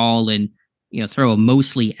stand tall and throw a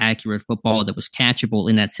mostly accurate football that was catchable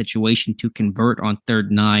in that situation to convert on 3rd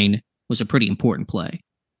and 9 was a pretty important play.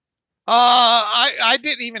 I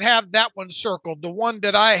didn't even have that one circled. The one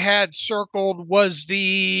that I had circled was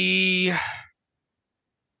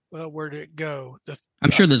where did it go?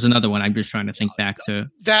 I'm sure there's another one. I'm just trying to think back to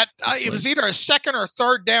that. It was either a 2nd or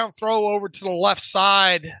 3rd down throw over to the left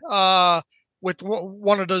side with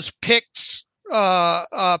one of those picks. Kind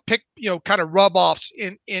of rub offs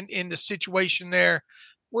in the situation there.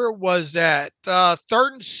 Where was that?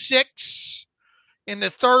 3rd and 6 in the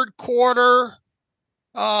 3rd quarter,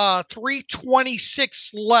 3:26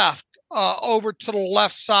 left, over to the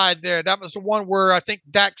left side there. That was the one where I think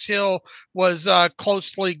Dax Hill was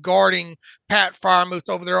closely guarding Pat Freiermuth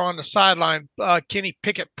over there on the sideline. Kenny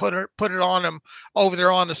Pickett put it on him over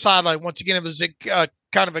there on the sideline. Once again, it was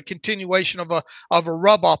kind of a continuation of a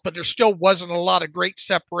rub off, but there still wasn't a lot of great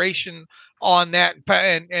separation on that.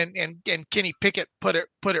 And Kenny Pickett put it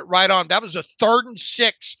right on. That was a 3rd and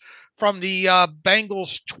 6 from the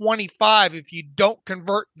Bengals 25. If you don't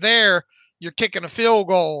convert there, you're kicking a field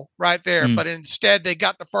goal right there. But instead they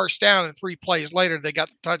got the first down, and 3 plays later, they got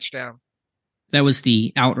the touchdown. That was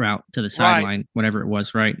the out route to the sideline, whatever it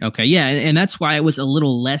was, right? Okay, yeah, and that's why I was a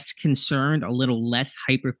little less concerned, a little less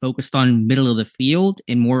hyper-focused on middle of the field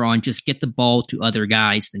and more on just get the ball to other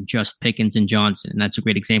guys than just Pickens and Johnson. And that's a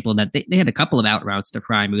great example of that. They had a couple of out routes to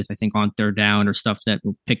Freiermuth, I think, on 3rd down or stuff that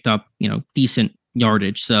picked up, decent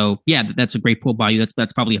yardage. So, yeah, that's a great pull by you.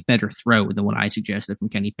 That's probably a better throw than what I suggested from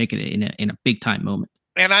Kenny Pickett in a big-time moment.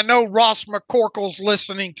 And I know Ross McCorkle's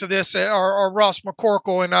listening to this, or Ross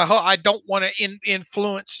McCorkle, and I don't want to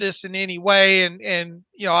influence this in any way. And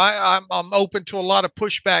I'm open to a lot of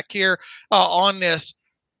pushback here on this.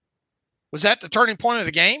 Was that the turning point of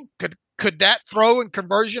the game? Could that throw and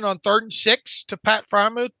conversion on 3rd and 6 to Pat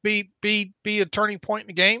Freiermuth be a turning point in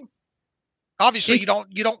the game? Obviously, you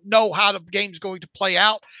don't know how the game's going to play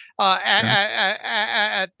out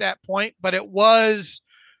at that point, but it was.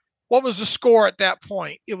 What was the score at that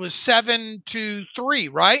point? It was 7-3,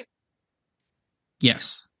 right?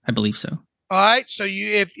 Yes, I believe so. All right. So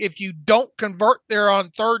if you don't convert there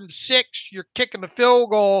on 3rd and 6, you're kicking the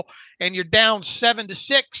field goal and you're down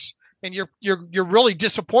 7-6, and you're really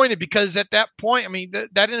disappointed because at that point, I mean,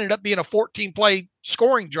 that ended up being a 14-play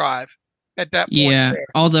scoring drive at that point. Yeah,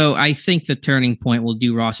 although I think the turning point will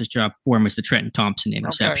do Ross's job for him is the Trenton Thompson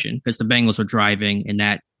interception because the Bengals were driving and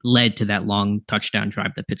that led to that long touchdown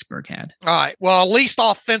drive that Pittsburgh had. All right. Well, at least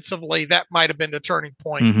offensively, that might have been the turning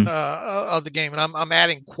point of the game. And I'm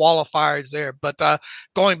adding qualifiers there. But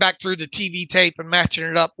going back through the TV tape and matching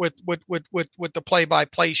it up with the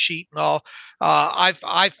play-by-play sheet and all,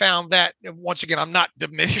 I found that, once again, I'm not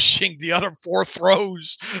diminishing the other 4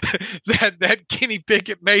 throws that Kenny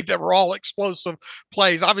Pickett made that were all explosive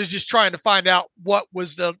plays. I was just trying to find out what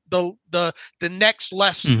was the next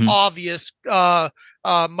less obvious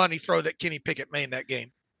money throw that Kenny Pickett made in that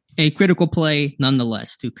game. A critical play,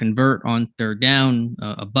 nonetheless, to convert on third down,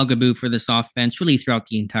 a bugaboo for this offense, really throughout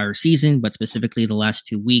the entire season, but specifically the last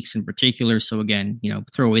 2 weeks in particular. So again,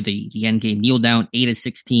 throw away the end game kneel down, 8 of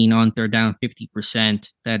 16 on third down, 50%.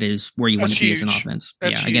 That is where you want to be as an offense.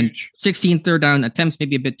 That's again, huge. 16 third down attempts,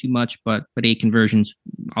 maybe a bit too much, but 8 conversions,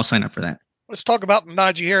 I'll sign up for that. Let's talk about the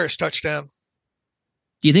Najee Harris touchdown.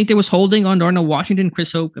 Do you think there was holding on Darnell Washington?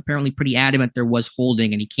 Chris Hoke apparently pretty adamant there was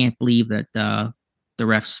holding, and he can't believe that the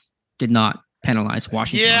refs did not penalize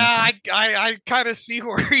Washington. Yeah, I kind of see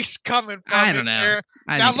where he's coming from. I don't know.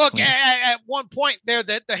 Now, look, at one point there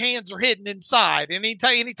that the hands are hidden inside. And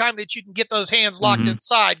anytime that you can get those hands locked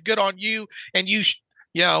inside, good on you. And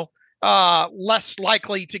less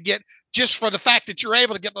likely to get, just for the fact that you're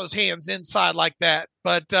able to get those hands inside like that.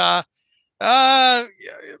 But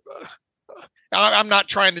I'm not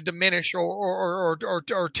trying to diminish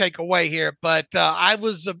or take away here, but I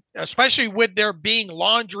was, especially with there being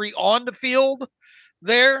laundry on the field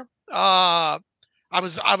there, I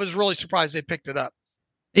was really surprised they picked it up.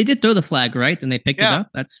 They did throw the flag, right? And they picked it up.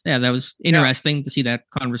 That was interesting to see that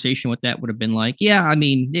conversation, what that would have been like. Yeah, I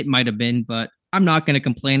mean, it might have been, but I'm not going to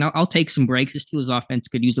complain. I'll take some breaks. The Steelers offense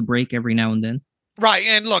could use a break every now and then. Right.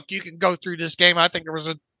 And look, you can go through this game. I think there was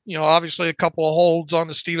obviously a couple of holds on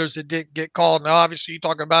the Steelers that didn't get called. Now, obviously, you're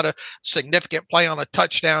talking about a significant play on a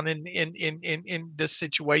touchdown in this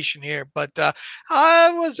situation here. But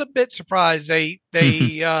I was a bit surprised they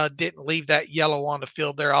didn't leave that yellow on the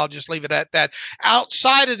field there. I'll just leave it at that.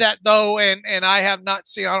 Outside of that, though, and I have not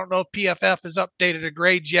seen, I don't know if PFF has updated the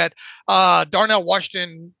grades yet. Darnell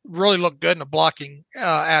Washington really looked good in the blocking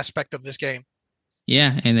aspect of this game.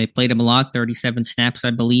 Yeah, and they played him a lot, 37 snaps,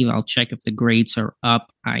 I believe. I'll check if the grades are up.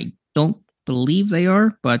 I don't believe they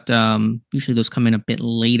are, but usually those come in a bit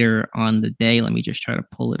later on the day. Let me just try to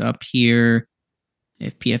pull it up here.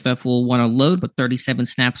 If PFF will want to load, but 37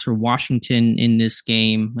 snaps for Washington in this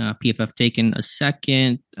game. PFF taking a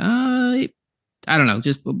second. I don't know.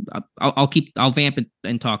 Just I'll vamp it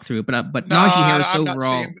and talk through it. But Najee Harris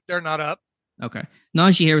overall, they're not up. Okay.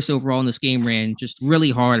 Najee Harris overall in this game ran just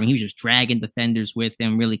really hard. I mean, he was just dragging defenders with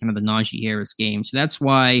him, really kind of the Najee Harris game. So that's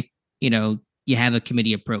why, you have a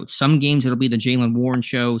committee approach. Some games it'll be the Jaylen Warren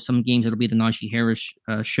show. Some games it'll be the Najee Harris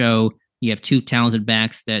show. You have 2 talented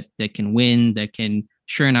backs that can win, that can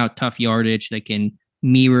churn out tough yardage, that can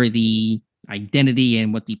mirror the identity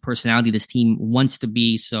and what the personality of this team wants to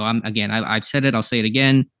be. So I've said it. I'll say it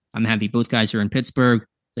again. I'm happy both guys are in Pittsburgh.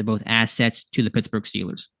 They're both assets to the Pittsburgh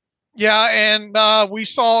Steelers. Yeah, and we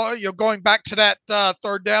saw, going back to that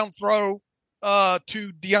third down throw to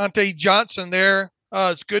Diontae Johnson there.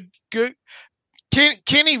 It's good.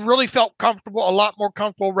 Kenny really felt comfortable, a lot more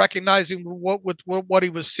comfortable recognizing what he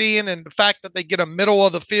was seeing, and the fact that they get a middle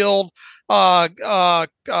of the field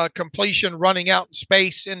completion running out in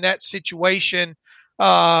space in that situation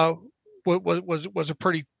was a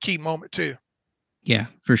pretty key moment too. Yeah,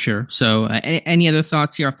 for sure. So any other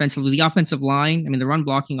thoughts here offensively? The offensive line, I mean, the run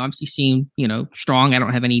blocking obviously seemed, strong. I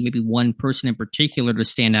don't have maybe one person in particular to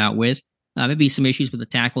stand out with. Maybe some issues with the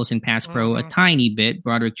tackles in pass pro, a tiny bit.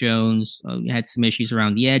 Broderick Jones had some issues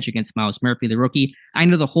around the edge against Miles Murphy, the rookie. I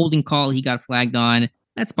know the holding call he got flagged on.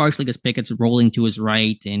 That's partially because Pickett's rolling to his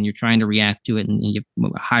right and you're trying to react to it, and you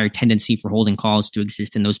have a higher tendency for holding calls to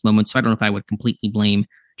exist in those moments. So I don't know if I would completely blame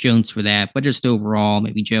Jones for that, but just overall,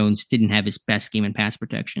 maybe Jones didn't have his best game in pass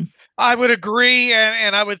protection. I would agree,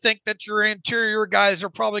 and I would think that your interior guys are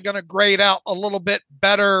probably going to grade out a little bit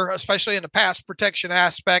better, especially in the pass protection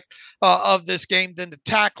aspect of this game than the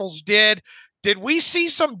tackles did. Did we see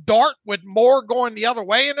some dart with Moore going the other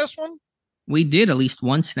way in this one? We did at least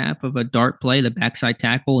one snap of a dart play, the backside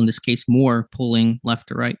tackle, in this case, Moore pulling left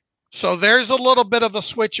to right. So there's a little bit of a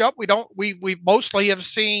switch up. We mostly have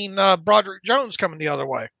seen Broderick Jones coming the other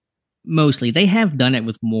way. Mostly. They have done it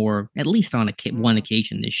with Moore, at least on one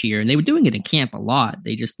occasion this year. And they were doing it in camp a lot.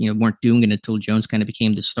 They just, weren't doing it until Jones kind of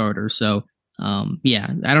became the starter. So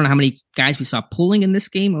Yeah, I don't know how many guys we saw pulling in this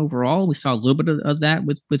game overall. We saw a little bit of that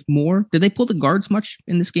with Moore. Did they pull the guards much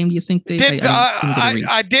in this game? Do you think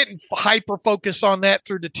I didn't hyper focus on that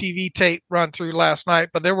through the TV tape run through last night,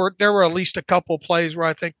 but there were at least a couple of plays where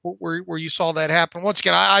I think where you saw that happen. Once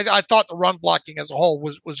again, I thought the run blocking as a whole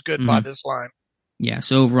was good by this line. Yeah,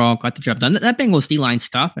 so overall, got the job done. That Bengals D-line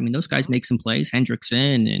stuff, I mean, those guys make some plays.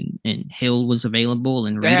 Hendrickson and Hill was available,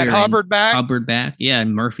 and they had Hubbard back. Yeah,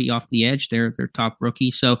 and Murphy off the edge. They're top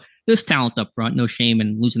rookie. So there's talent up front. No shame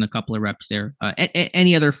in losing a couple of reps there.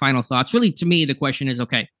 Any other final thoughts? Really, to me, the question is,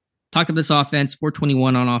 okay, talk of this offense,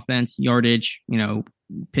 421 on offense, yardage,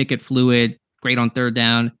 Pickett fluid, great on third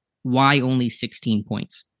down. Why only 16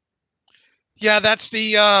 points? Yeah, that's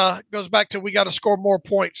the goes back to we got to score more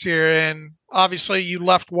points here, and obviously you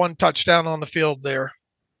left one touchdown on the field there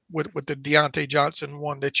with the Diontae Johnson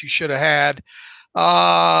one that you should have had.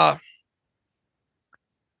 I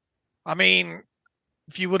mean,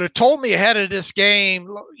 if you would have told me ahead of this game,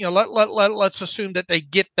 let's assume that they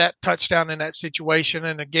get that touchdown in that situation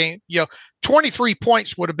in a game, 23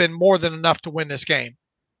 points would have been more than enough to win this game.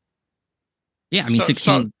 Yeah, I mean,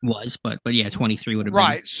 16 was, but yeah, 23 would have been.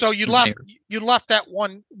 Right. So you left that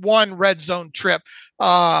one red zone trip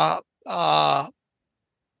on the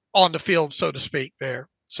field, so to speak, there.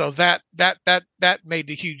 So that made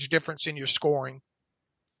the huge difference in your scoring.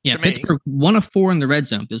 Yeah, Pittsburgh 1 of 4 in the red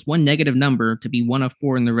zone. If there's one negative number, to be 1 of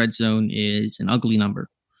 4 in the red zone is an ugly number.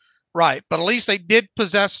 Right, but at least they did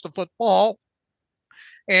possess the football,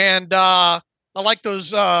 and I like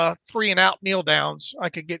those 3 and out kneel downs. I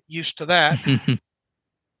could get used to that.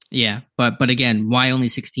 Yeah, but again, why only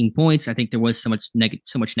 16 points? I think there was so much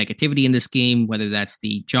negativity in this game, whether that's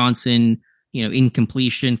the Johnson,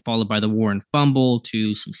 incompletion followed by the Warren fumble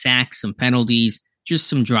to some sacks, some penalties, just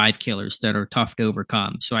some drive killers that are tough to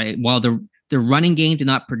overcome. So while the running game did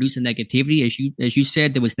not produce a negativity, as you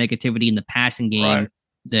said, there was negativity in the passing game. Right.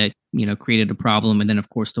 That created a problem, and then of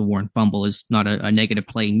course the Warren fumble is not a negative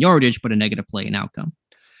play in yardage, but a negative play in outcome.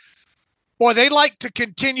 Boy, they like to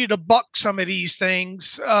continue to buck some of these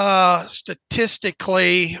things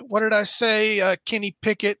statistically. What did I say? Kenny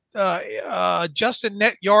Pickett, Justin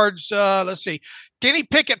net yards. Let's see. Kenny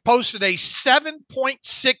Pickett posted a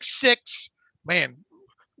 7.66. Man,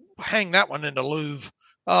 hang that one in the Louvre.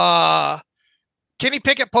 Kenny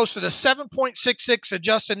Pickett posted a 7.66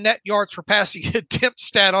 adjusted net yards per passing attempt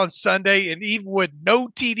stat on Sunday, and even with no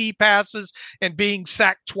TD passes and being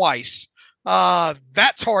sacked twice.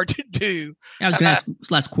 That's hard to do. I was going to ask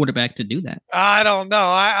last quarterback to do that. I don't know.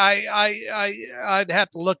 I'd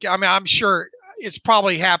have to look. I mean, I'm sure it's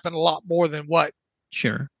probably happened a lot more than what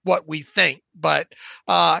we think. But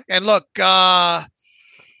and look,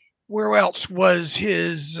 where else was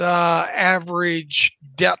his average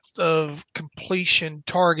depth of completion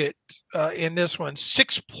target in this one?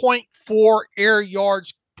 6.4 air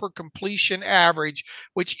yards per completion average,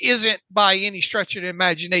 which isn't by any stretch of the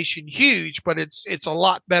imagination huge, but it's a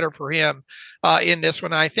lot better for him in this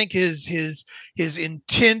one. I think his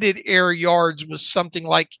intended air yards was something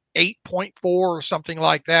like 8.4 or something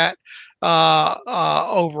like that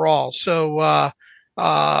overall. So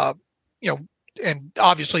and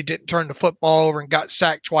obviously didn't turn the football over and got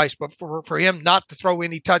sacked twice, but for him not to throw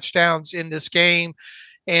any touchdowns in this game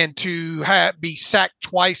and to be sacked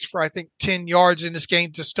twice for, I think, 10 yards in this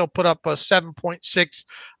game to still put up a 7.6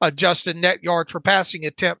 adjusted net yards per passing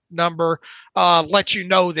attempt number, let you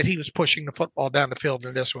know that he was pushing the football down the field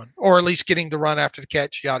in this one, or at least getting the run after the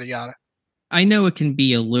catch, yada, yada. I know it can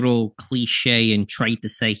be a little cliche and trite to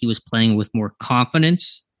say he was playing with more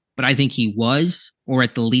confidence, but I think he was, or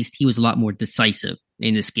at the least he was a lot more decisive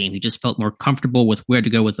in this game. He just felt more comfortable with where to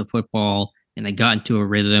go with the football, and they got into a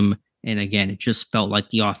rhythm. And again, it just felt like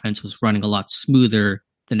the offense was running a lot smoother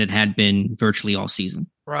than it had been virtually all season.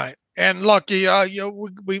 Right. And look,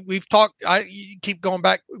 we've talked. You keep going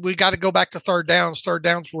back. We got to go back to third downs. Third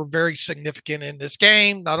downs were very significant in this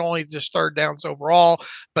game. Not only just third downs overall,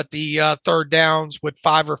 but the third downs with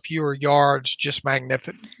 5 or fewer yards, just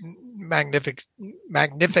magnificent. Magnificent.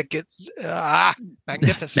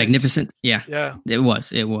 Yeah. It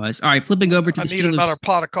was. All right, flipping over to the Steelers. I need another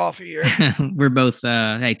pot of coffee here. We're both.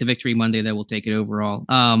 Hey, it's a victory Monday that will take it overall.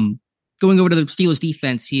 Going over to the Steelers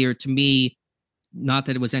defense here, to me. Not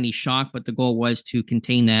that it was any shock, but the goal was to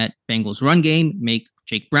contain that Bengals run game, make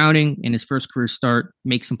Jake Browning in his first career start,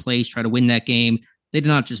 make some plays, try to win that game. They did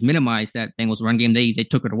not just minimize that Bengals run game. They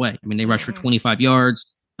took it away. I mean, they rushed for 25 yards.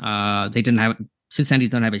 Cincinnati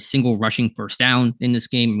didn't have a single rushing first down in this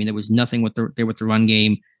game. I mean, there was nothing with the run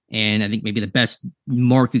game. And I think maybe the best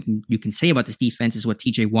mark you can say about this defense is what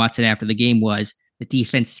TJ Watt said after the game was the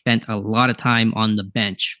defense spent a lot of time on the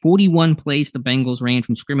bench. 41 plays the Bengals ran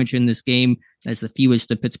from scrimmage in this game. That's the fewest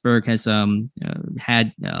that Pittsburgh has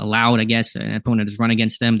had allowed, I guess, an opponent has run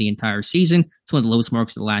against them the entire season. It's one of the lowest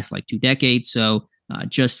marks of the last 2 decades. So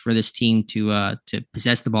just for this team to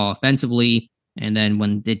possess the ball offensively, and then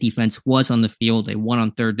when the defense was on the field, they won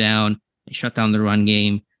on third down, they shut down the run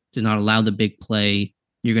game, did not allow the big play.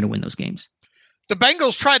 You're going to win those games. The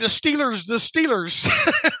Bengals tried to Steelers the Steelers.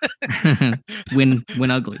 win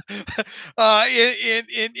ugly.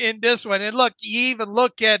 In this one. And look, you even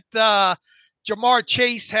look at Jamar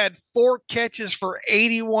Chase had 4 catches for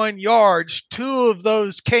 81 yards. 2 of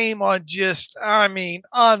those came on just,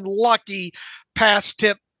 unlucky pass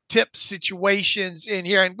tip situations in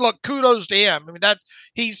here. And look, kudos to him. I mean, that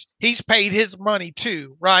he's paid his money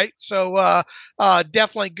too, right? So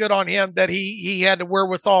definitely good on him that he had the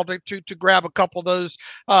wherewithal to grab a couple of those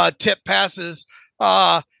tip passes.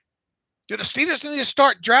 Do the Steelers need to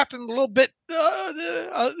start drafting a little bit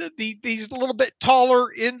these a little bit taller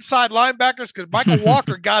inside linebackers? Because Michael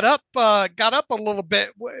Walker got up a little bit.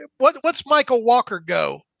 What's Michael Walker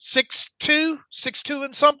go? 6'2", 6'2"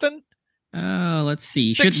 and something. Let's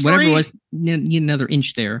see. Should whatever it was, need another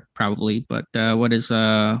inch there probably. But what is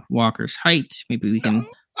Walker's height? Maybe we can.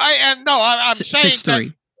 I'm saying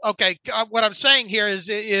 6'3". Okay, what I'm saying here is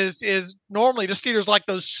normally the Steelers like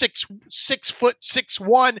those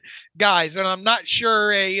 6'1" guys, and I'm not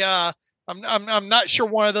sure I'm not sure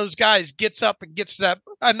one of those guys gets up and gets to that.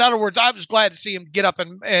 In other words, I was glad to see him get up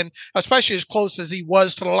and especially as close as he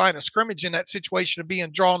was to the line of scrimmage in that situation of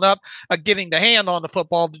being drawn up, getting the hand on the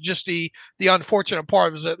football. Just the unfortunate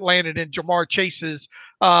part was it landed in Jamar Chase's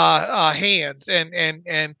hands,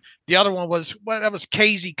 and the other one was that was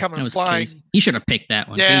Casey coming flying. Casey. He should have picked that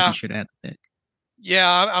one. Yeah. Casey should have the pick.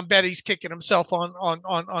 Yeah, I bet he's kicking himself on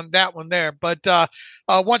that one there. But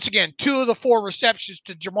once again, 2 of the 4 receptions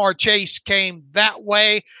to Jamar Chase came that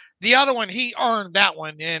way. The other one, he earned that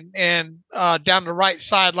one and down the right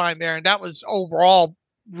sideline there. And that was overall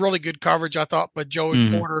really good coverage, I thought, by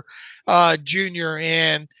Joey Porter Jr.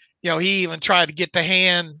 And, he even tried to get the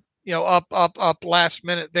hand, up last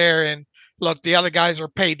minute there. And look, the other guys are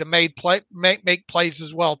paid to make plays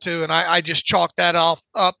as well, too. And I just chalked that up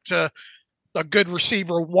to a good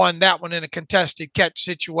receiver won that one in a contested catch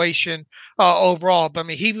situation overall. But I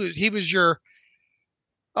mean, he was your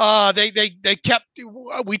they kept.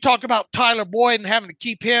 We talked about Tyler Boyd and having to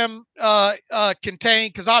keep him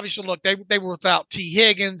contained because obviously, look, they were without T.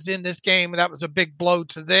 Higgins in this game, and that was a big blow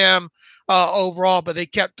to them overall. But they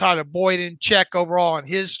kept Tyler Boyd in check overall on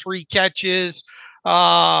his 3 catches.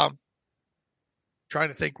 Trying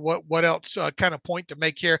to think what else kind of point to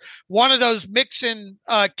make here. One of those mixing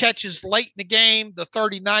catches late in the game, the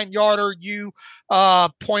 39-yarder you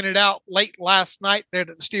pointed out late last night there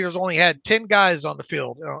that the Steelers only had 10 guys on the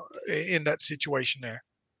field in that situation there.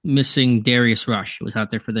 Missing Darius Rush was out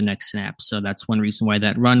there for the next snap. So that's one reason why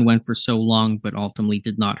that run went for so long, but ultimately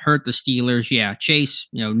did not hurt the Steelers. Yeah, Chase,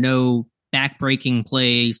 no back-breaking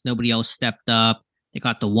plays. Nobody else stepped up. They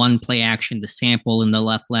got the one play action, the sample in the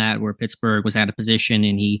left flat where Pittsburgh was out of position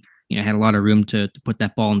and he, had a lot of room to put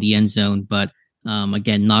that ball in the end zone. But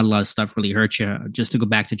again, not a lot of stuff really hurt you. Just to go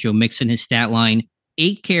back to Joe Mixon, his stat line,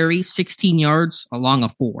 8 carries, 16 yards along a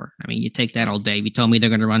 4. I mean, you take that all day. If you tell me they're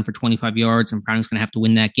going to run for 25 yards and Browning's going to have to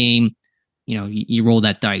win that game, you roll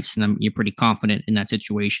that dice and you're pretty confident in that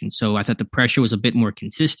situation. So I thought the pressure was a bit more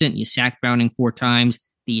consistent. You sacked Browning 4 times.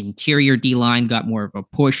 The interior D-line got more of a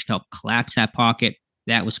push to help collapse that pocket.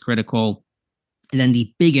 That was critical. And then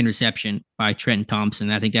the big interception by Trenton Thompson.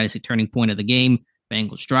 I think that is a turning point of the game.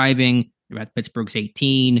 Bengals driving. They're at Pittsburgh's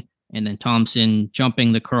 18. And then Thompson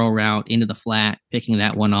jumping the curl route into the flat, picking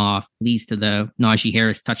that one off, leads to the Najee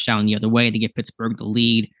Harris touchdown the other way to get Pittsburgh the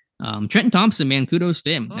lead. Trenton Thompson, man, kudos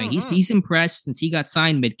to him. He's impressed since he got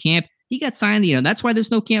signed mid-camp. He got signed, that's why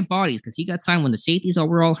there's no camp bodies, because he got signed when the safeties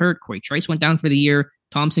were all hurt. Corey Trice went down for the year.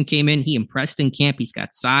 Thompson came in. He impressed in camp. He's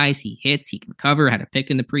got size. He hits. He can cover. Had a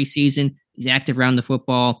pick in the preseason. He's active around the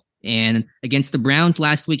football. And against the Browns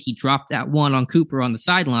last week, he dropped that one on Cooper on the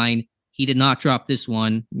sideline. He did not drop this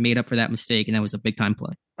one. Made up for that mistake, and that was a big time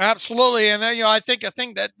play. Absolutely, and I think a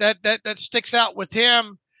thing that sticks out with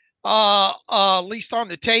him, at least on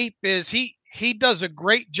the tape, is he does a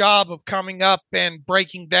great job of coming up and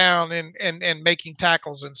breaking down and making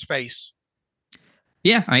tackles in space.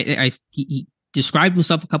 Yeah, he described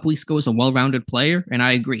himself a couple weeks ago as a well-rounded player, and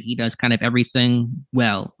I agree. He does kind of everything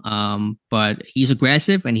well, but he's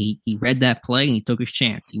aggressive, and he read that play, and he took his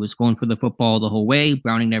chance. He was going for the football the whole way.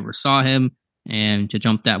 Browning never saw him, and to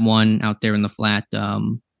jump that one out there in the flat,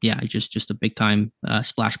 yeah, just a big time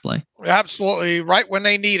splash play. Absolutely, right when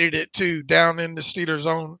they needed it too, down in the Steelers'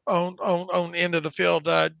 own end of the field.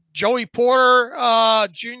 Joey Porter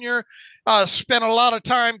Jr. Spent a lot of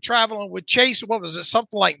time traveling with Chase. What was it?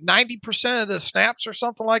 Something like 90% of the snaps or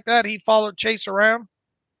something like that. He followed Chase around.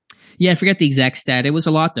 Yeah, I forget the exact stat. It was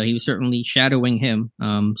a lot though. He was certainly shadowing him.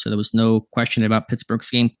 So there was no question about Pittsburgh's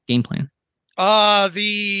game plan.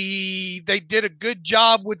 They did a good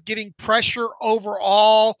job with getting pressure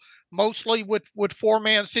overall, mostly with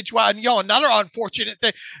 4-man situation. You know, another unfortunate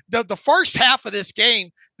thing, the first half of this game,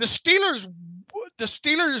 the Steelers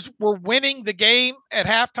were winning the game at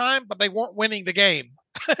halftime, but they weren't winning the game.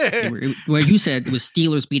 Well, you said it was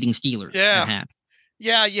Steelers beating Steelers. Yeah. At half.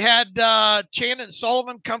 Yeah, you had Chandon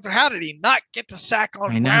Sullivan come through. How did he not get the sack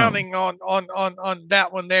on Browning on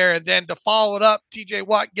that one there? And then to follow it up, TJ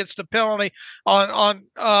Watt gets the penalty on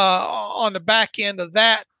the back end of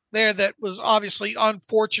that there. That was obviously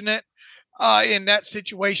unfortunate in that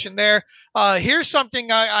situation there. Here's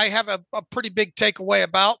something I have a pretty big takeaway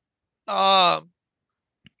about.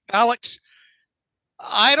 Alex,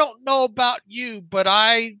 I don't know about you, but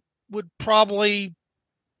I would probably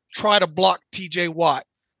try to block TJ Watt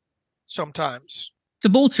sometimes. It's a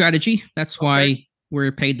bold strategy. That's why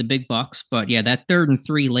we're paid the big bucks. But yeah, that 3rd and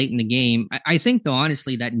 3 late in the game, I think though,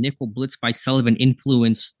 honestly, that nickel blitz by Sullivan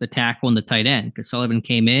influenced the tackle on the tight end because Sullivan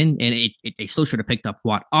came in and they still should have picked up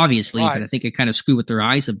Watt, obviously, right. But I think it kind of screwed with their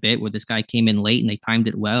eyes a bit where this guy came in late and they timed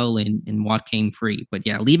it well and Watt came free. But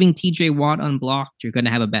yeah, leaving TJ Watt unblocked, you're going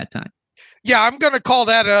to have a bad time. Yeah, I'm going to call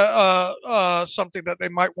that something that they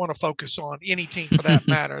might want to focus on. Any team for that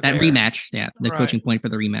matter. That rematch, yeah, the coaching point for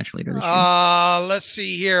the rematch later this year. Let's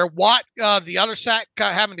see here. Watt, the other sack,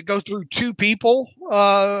 having to go through 2 people,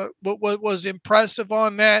 was impressive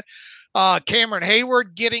on that. Cameron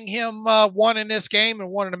Hayward getting him one in this game and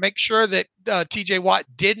wanted to make sure that TJ Watt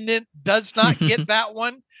does not get that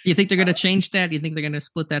one. Do you think they're going to change that? Do you think they're going to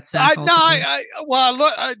split that sack?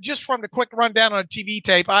 Look, just from the quick rundown on TV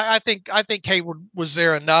tape, I think Hayward was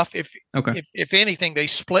there enough. If anything, they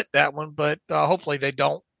split that one, but hopefully they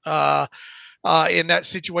don't. In that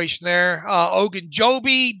situation there,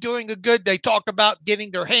 Ogunjobi doing a good. They talk about getting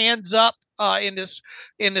their hands up in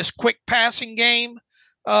this quick passing game.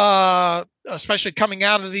 Especially coming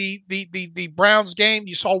out of the Browns game,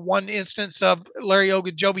 you saw one instance of Larry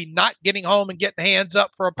Ogunjobi not getting home and getting hands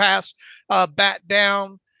up for a pass bat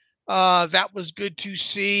down. That was good to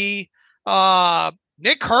see.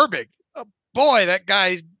 Nick Herbig, boy, that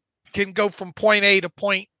guy can go from point A to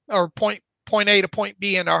point A to point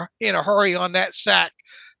B in a hurry on that sack.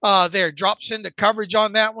 There drops into coverage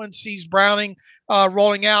on that one, sees Browning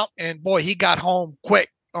rolling out, and boy, he got home quick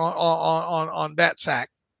on that sack.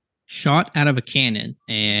 Shot out of a cannon,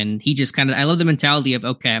 and he just I love the mentality of,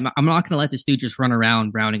 okay, I'm not going to let this dude just run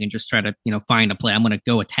around Browning and just try to, find a play. I'm going to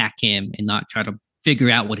go attack him and not try to figure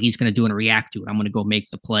out what he's going to do and react to it. I'm going to go make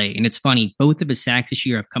the play. And it's funny, both of his sacks this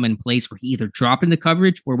year have come in plays where he either dropped into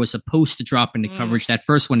coverage or was supposed to drop into coverage. That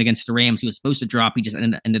first one against the Rams, he was supposed to drop. He just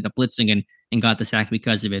ended up blitzing and got the sack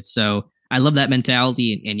because of it. So I love that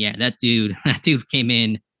mentality. And yeah, that dude came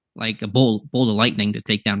in like a bolt of lightning to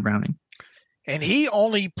take down Browning. And he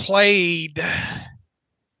only played,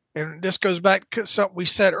 and this goes back to something we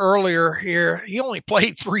said earlier here, he only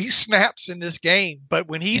played 3 snaps in this game. But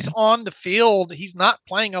when he's on the field, he's not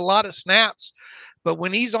playing a lot of snaps. But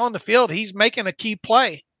when he's on the field, he's making a key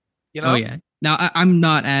play. Oh, yeah. Now, I'm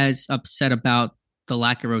not as upset about the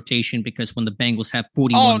lack of rotation because when the Bengals have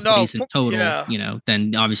 41 plays in total,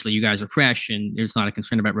 then obviously you guys are fresh and there's not a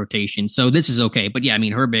concern about rotation. So this is okay. But yeah, I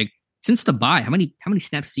mean, Herbig, since the bye, how many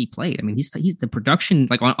snaps has he played? I mean, he's the production,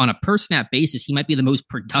 like on a per snap basis, he might be the most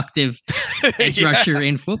productive edge rusher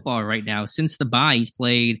in football right now. Since the bye, he's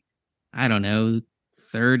played, I don't know,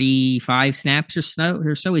 35 snaps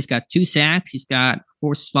or so. He's got 2 sacks. He's got a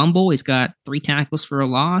forced fumble. He's got 3 tackles for a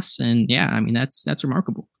loss. And yeah, I mean, that's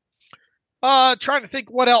remarkable. Trying to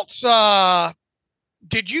think what else.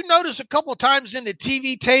 Did you notice a couple of times in the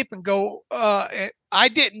TV tape and go, I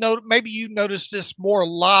didn't know, maybe you noticed this more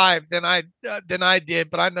live than I did,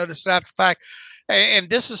 but I noticed it after the fact. And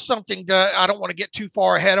this is something that I don't want to get too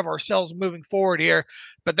far ahead of ourselves moving forward here,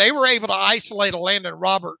 but they were able to isolate a Landon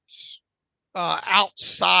Roberts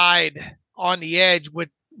outside on the edge with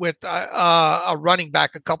a running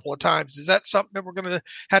back a couple of times. Is that something that we're going to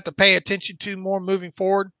have to pay attention to more moving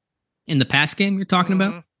forward? In the pass game you're talking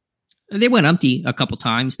about? They went empty a couple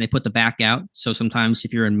times and they put the back out. So sometimes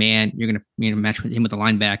if you're in man, you're going to match with him with the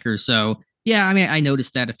linebacker. So yeah, I mean, I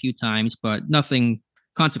noticed that a few times, but nothing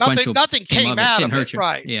consequential. Nothing came out of it.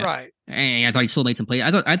 Right. Yeah. Right. And I thought he still made some plays.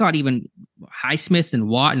 I thought even Highsmith and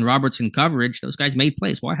Watt and Robertson coverage, those guys made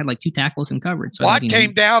plays. Watt had like 2 tackles in coverage. So Watt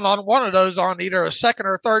came down on one of those on either a second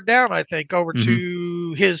or third down, I think, over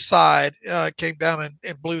to his side. Came down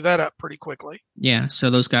and blew that up pretty quickly. Yeah, so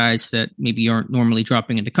those guys that maybe aren't normally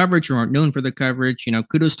dropping into coverage or aren't known for the coverage,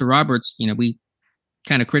 kudos to Roberts. We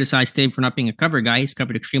kind of criticized Dave for not being a cover guy. He's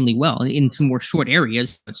covered extremely well in some more short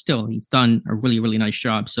areas, but still, he's done a really, really nice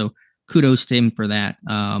job. So kudos to him for that.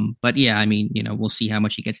 But yeah, we'll see how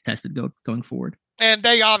much he gets tested going forward. And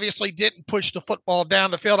they obviously didn't push the football down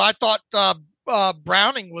the field. I thought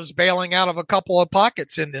Browning was bailing out of a couple of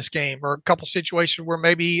pockets in this game, or a couple situations where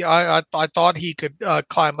maybe I thought he could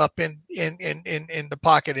climb up in the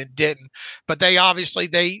pocket and didn't. But they obviously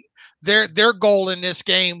their goal in this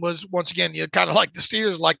game was, once again, kind of like the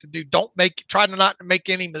Steelers like to do, try to not make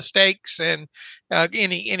any mistakes and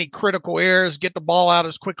any critical errors, get the ball out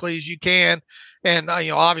as quickly as you can. And,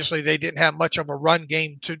 obviously they didn't have much of a run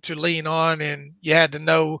game to lean on. And you had to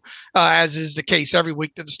know, as is the case every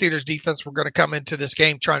week, that the Steelers defense were going to come into this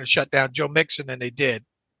game trying to shut down Joe Mixon, and they did.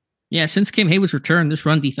 Yeah, since Cam Hayward's return, this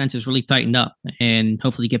run defense has really tightened up, and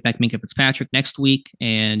hopefully you get back Minkah Fitzpatrick next week,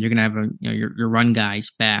 and you're gonna have your run guys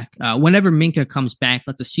back. Whenever Minkah comes back,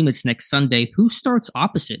 let's assume it's next Sunday. Who starts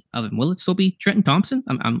opposite of him? Will it still be Trenton Thompson?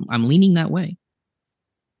 I'm leaning that way.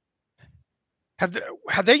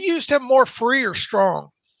 Have they used him more free or strong?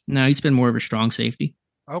 No, he's been more of a strong safety.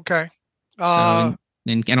 Okay.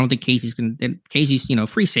 And I don't think Casey's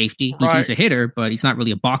free safety. He's a hitter, but he's not really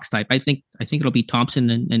a box type. I think it'll be Thompson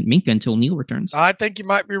and Minkah until Neal returns. I think you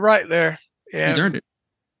might be right there. Yeah. He's earned it.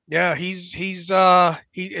 Yeah,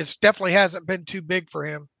 it definitely hasn't been too big for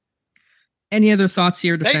him. Any other thoughts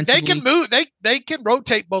here defensively? They can move. They can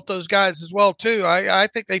rotate both those guys as well too. I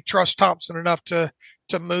think they trust Thompson enough to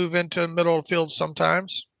move into the middle of the field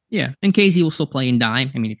sometimes. Yeah, and Casey will still play in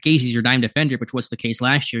dime. If Casey's your dime defender, which was the case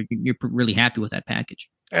last year, you're really happy with that package.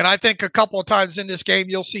 And I think a couple of times in this game,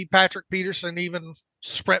 you'll see Patrick Peterson even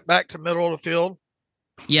sprint back to middle of the field.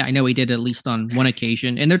 Yeah, I know he did at least on one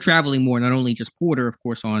occasion. And they're traveling more, not only just Porter, of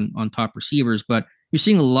course, on top receivers, but you're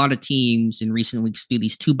seeing a lot of teams in recent weeks do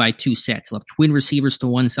these 2x2 sets. They'll have twin receivers to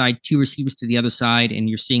one side, 2 receivers to the other side, and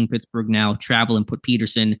you're seeing Pittsburgh now travel and put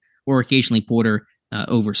Peterson or occasionally Porter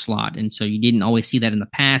over slot. And so you didn't always see that in the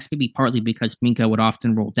past, maybe partly because Minkah would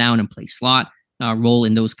often roll down and play slot, roll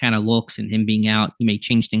in those kind of looks, and him being out, he may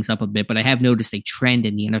change things up a bit. But I have noticed a trend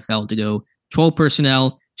in the NFL to go 12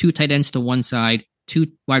 personnel, 2 tight ends to one side, 2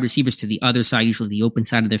 wide receivers to the other side, usually the open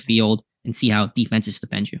side of the field, and see how defenses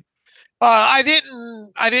defend you. I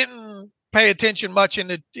didn't pay attention much in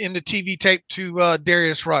the TV tape to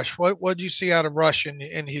Darius Rush. What did you see out of Rush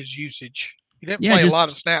in his usage? He didn't play a lot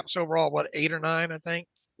of snaps overall. 8 or 9, I think.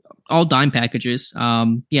 All dime packages.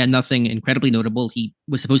 Nothing incredibly notable. He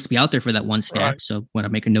was supposed to be out there for that one snap, right. So want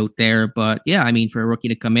to make a note there. But yeah, for a rookie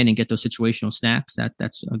to come in and get those situational snaps,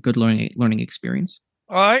 that's a good learning experience.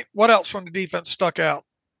 All right. What else from the defense stuck out?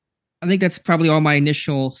 I think that's probably all my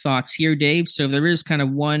initial thoughts here, Dave. So there is kind of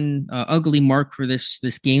one ugly mark for this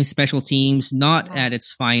game, special teams, not at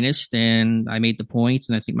its finest. And I made the point,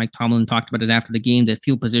 and I think Mike Tomlin talked about it after the game, that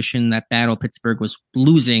field position, that battle Pittsburgh was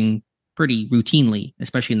losing pretty routinely,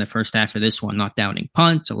 especially in the first half of this one, not downing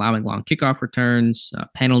punts, allowing long kickoff returns,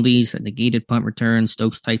 penalties, negated punt returns,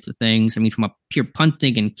 those types of things. From a pure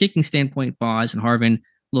punting and kicking standpoint, Boz and Harvin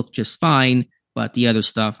looked just fine. But the other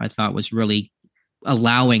stuff I thought was really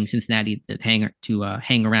allowing Cincinnati to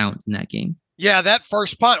hang around in that game. Yeah, that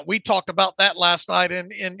first punt, we talked about that last night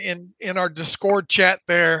in our Discord chat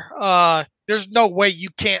there. There's no way you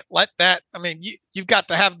can't let that. You've got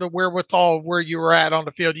to have the wherewithal of where you were at on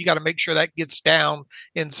the field. You got to make sure that gets down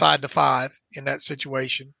inside the 5 in that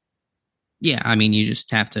situation. Yeah, you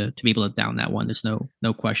just have to be able to down that one. There's no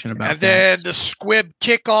question about that. And then the squib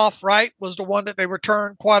kickoff, right, was the one that they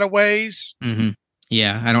returned quite a ways. Mm-hmm.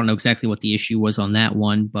 Yeah, I don't know exactly what the issue was on that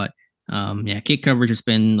one, but kick coverage has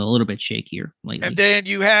been a little bit shakier lately. And then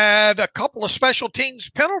you had a couple of special teams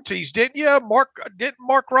penalties, didn't you? Didn't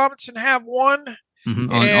Mark Robinson have one? Mm-hmm.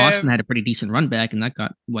 Austin had a pretty decent run back, and that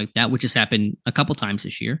got wiped out, which has happened a couple times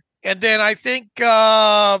this year. And then I think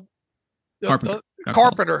Carpenter,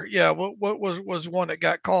 what was one that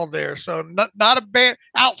got called there. So not a bad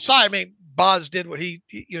outside. Boz did what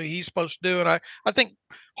he's supposed to do, and I think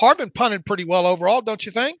Harvin punted pretty well overall, don't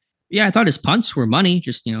you think? Yeah, I thought his punts were money.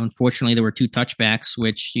 Just unfortunately, there were 2 touchbacks,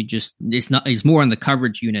 which it's more on the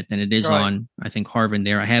coverage unit than it is on, I think, Harvin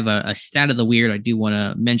there. I have a stat of the weird I do want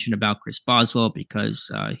to mention about Chris Boswell, because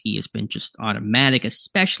he has been just automatic,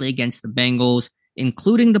 especially against the Bengals,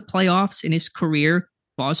 including the playoffs in his career.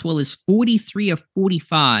 Boswell is 43 of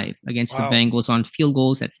 45 against the Bengals on field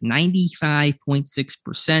goals. That's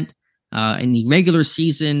 95.6%. In the regular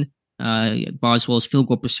season, Boswell's field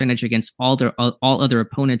goal percentage against all other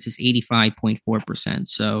opponents is 85.4%.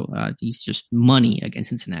 So he's just money against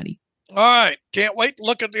Cincinnati. All right. Can't wait to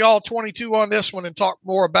look at the all 22 on this one and talk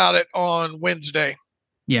more about it on Wednesday.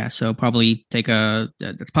 Yeah, so probably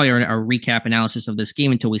that's probably our recap analysis of this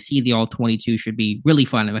game until we see the all 22. Should be really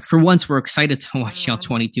fun. Like, for once, we're excited to watch the all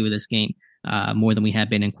 22 of this game more than we have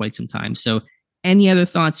been in quite some time. So any other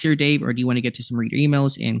thoughts here, Dave, or do you want to get to some reader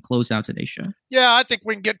emails and close out today's show? Yeah, I think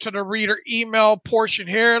we can get to the reader email portion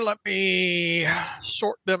here. Let me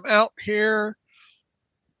sort them out here.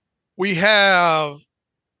 We have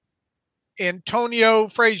Antonio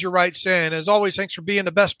Frazier writes in, as always, thanks for being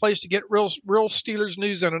the best place to get real Steelers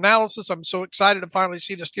news and analysis. I'm so excited to finally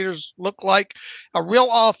see the Steelers look like a real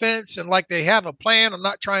offense and like they have a plan. I'm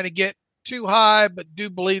not trying to get too high, but do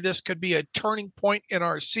believe this could be a turning point in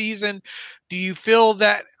our season. Do you feel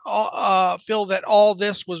that all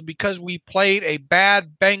this was because we played a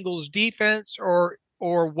bad Bengals defense, or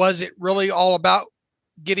was it really all about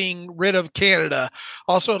getting rid of Canada?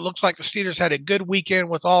 Also, it looks like the Steelers had a good weekend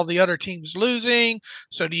with all the other teams losing.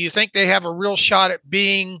 So do you think they have a real shot at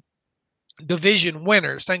being division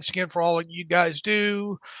winners? Thanks again for all that you guys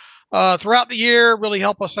do throughout the year. Really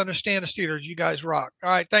help us understand the Steelers. You guys rock.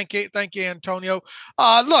 All right. Thank you, Antonio.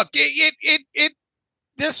 Look,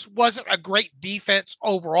 this wasn't a great defense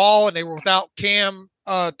overall, and they were without Cam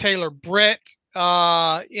Taylor-Britt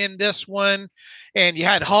in this one, and you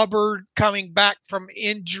had Hubbard coming back from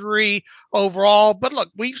injury overall. But look,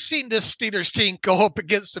 we've seen this Steelers team go up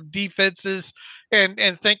against some defenses and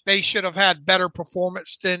think they should have had better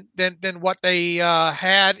performance than what they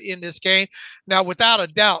had in this game. Now, without a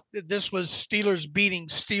doubt, this was Steelers beating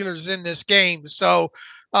Steelers in this game. So,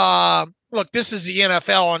 look, this is the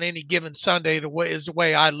NFL on any given Sunday. The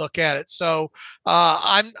way I look at it. So,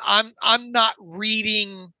 I'm not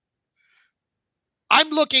reading. I'm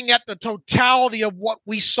looking at the totality of what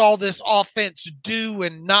we saw this offense do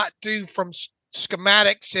and not do from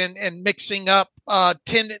schematics and mixing up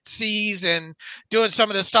tendencies and doing some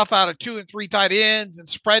of the stuff out of 2 and 3 tight ends and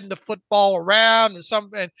spreading the football around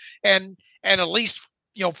and at least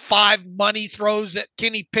 5 money throws that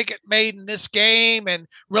Kenny Pickett made in this game, and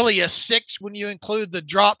really a 6 when you include the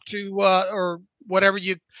drop to or whatever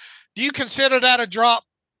do you consider that a drop?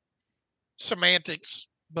 Semantics,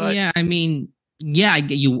 but yeah, I mean. Yeah,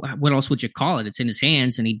 what else would you call it? It's in his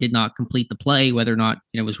hands, and he did not complete the play. Whether or not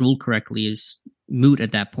it was ruled correctly is moot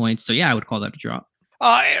at that point. So yeah, I would call that a drop.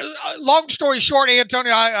 Long story short,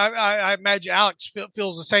 Antonio, I imagine Alex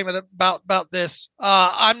feels the same about this.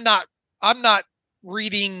 I'm not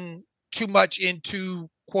reading too much into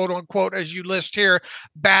quote unquote, as you list here,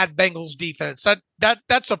 bad Bengals defense.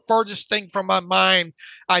 That's the furthest thing from my mind,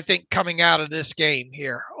 I think, coming out of this game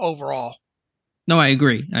here overall. No, I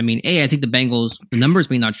agree. I mean, I think the Bengals, the numbers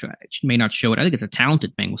may not show it. I think it's a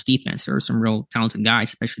talented Bengals defense. There are some real talented guys,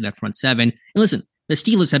 especially that front seven. And listen, the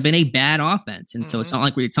Steelers have been a bad offense, and so it's not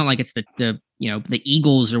like it's the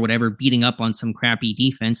Eagles or whatever beating up on some crappy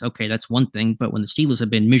defense. Okay, that's one thing. But when the Steelers have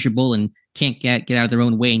been miserable and can't get out of their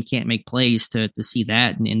own way and can't make plays to see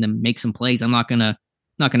that and then make some plays, I'm not gonna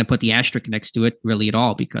put the asterisk next to it really at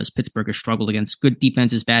all, because Pittsburgh has struggled against good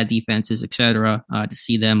defenses, bad defenses, etc. To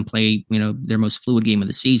see them play, their most fluid game of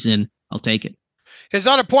the season, I'll take it. His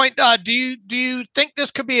other point: do you think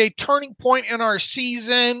this could be a turning point in our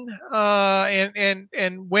season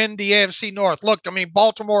and win the AFC North? Look, I mean,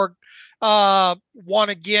 Baltimore won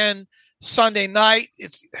again Sunday night.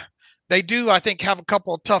 They do, I think, have a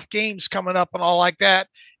couple of tough games coming up and all like that.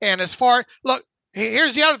 And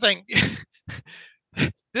here's the other thing.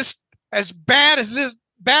 This as bad as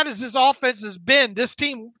this offense has been, the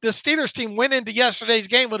Steelers team went into yesterday's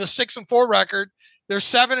game with a 6-4 record. They're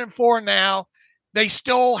 7-4 now. They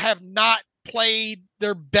still have not played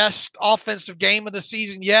their best offensive game of the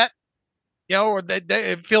season yet. Or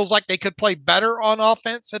it feels like they could play better on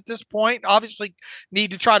offense at this point. Obviously,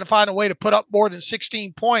 need to try to find a way to put up more than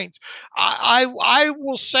 16 points. I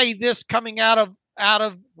will say this coming out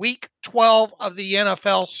of week 12 of the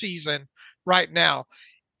NFL season right now.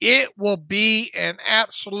 It will be an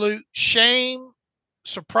absolute shame,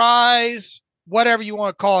 surprise, whatever you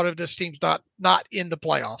want to call it, if this team's not in the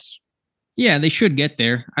playoffs. Yeah, they should get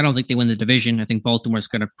there. I don't think they win the division. I think Baltimore's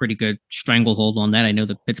got a pretty good stranglehold on that. I know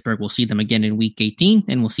that Pittsburgh will see them again in week 18,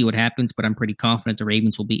 and we'll see what happens, but I'm pretty confident the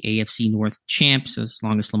Ravens will be AFC North champs as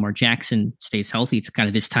long as Lamar Jackson stays healthy. It's kind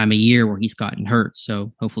of this time of year where he's gotten hurt,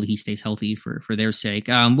 so hopefully he stays healthy for their sake.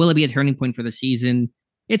 Will it be a turning point for the season?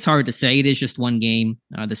 It's hard to say. It is just one game.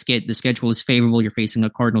 The schedule is favorable. You're facing a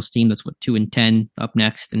Cardinals team that's 2-10 up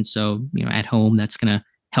next, and so at home that's going to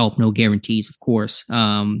help. No guarantees, of course.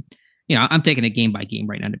 I'm taking it game by game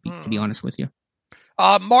right now, to be honest with you.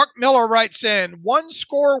 Mark Miller writes in, one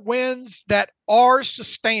score wins that are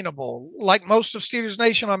sustainable. Like most of Steelers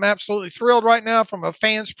Nation, I'm absolutely thrilled right now from a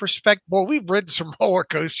fan's perspective. Well, we've ridden some roller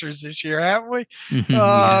coasters this year, haven't we?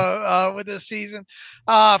 With this season.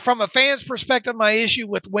 From a fan's perspective, my issue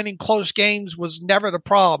with winning close games was never the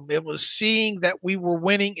problem. It was seeing that we were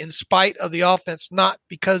winning in spite of the offense, not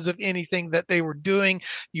because of anything that they were doing.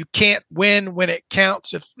 You can't win when it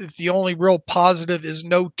counts if the only real positive is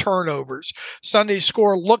no turnovers. Sunday's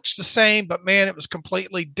score looks the same, but man, it was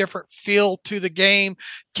completely different feel to the game.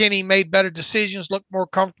 Kenny made better decisions, looked more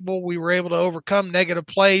comfortable. We were able to overcome negative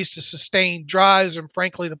plays to sustain drives, and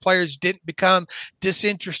frankly, the players didn't become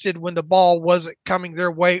disinterested when the ball wasn't coming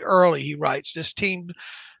their way early, he writes. This team,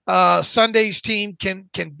 Sunday's team can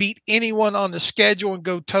beat anyone on the schedule and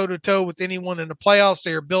go toe-to-toe with anyone in the playoffs.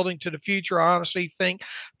 They are building to the future. I honestly think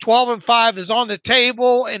 12-5 is on the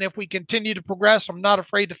table, and if we continue to progress, I'm not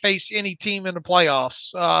afraid to face any team in the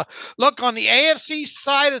playoffs. Look, on the AFC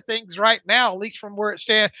side of things right now, at least from where it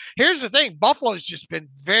stands, here's the thing. Buffalo's just been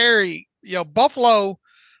Buffalo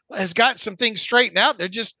has gotten some things straightened out.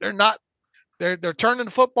 They're turning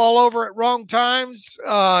the football over at wrong times.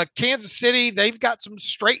 Kansas City, they've got some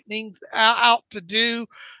straightening out to do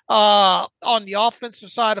on the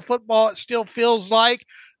offensive side of football. It still feels like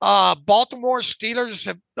Baltimore Steelers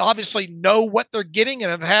have obviously know what they're getting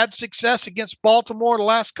and have had success against Baltimore the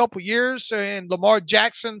last couple of years, and Lamar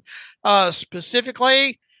Jackson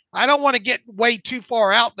specifically. I don't want to get way too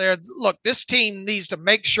far out there. Look, this team needs to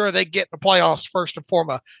make sure they get in the playoffs first and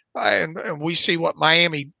foremost, and we see what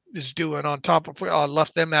Miami is doing on top of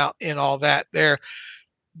left them out in all that there.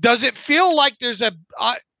 Does it feel like there's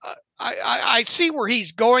I see where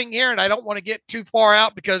he's going here, and I don't want to get too far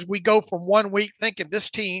out because we go from 1 week thinking this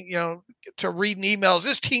team, to reading emails,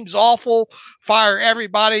 this team's awful, fire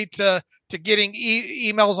everybody, to getting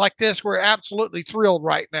emails like this. We're absolutely thrilled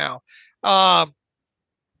right now.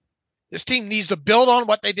 This team needs to build on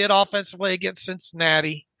what they did offensively against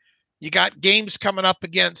Cincinnati. You got games coming up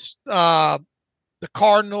against the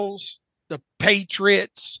Cardinals, the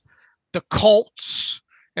Patriots, the Colts,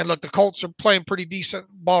 and look, the Colts are playing pretty decent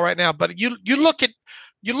ball right now. But you look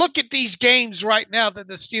at these games right now that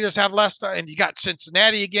the Steelers have left, and you got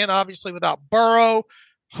Cincinnati again, obviously without Burrow.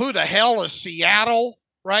 Who the hell is Seattle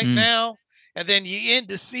right now? And then you end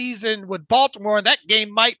the season with Baltimore, and that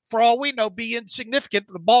game might, for all we know, be insignificant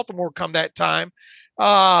to Baltimore come that time.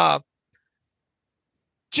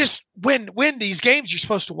 Just win these games you're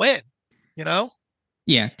supposed to win,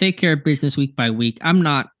 Yeah, take care of business week by week.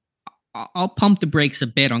 I'll pump the brakes a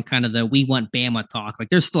bit on kind of the we want Bama talk. Like,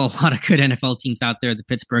 there's still a lot of good NFL teams out there. The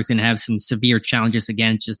Pittsburgh's going to have some severe challenges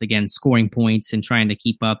against scoring points and trying to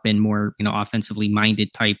keep up in more, offensively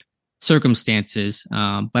minded type circumstances.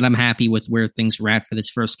 But I'm happy with where things were at for this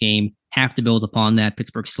first game. Have to build upon that.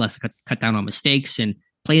 Pittsburgh still has to cut down on mistakes and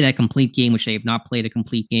play that complete game, which they have not played a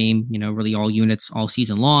complete game, really all units all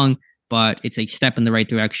season long. But it's a step in the right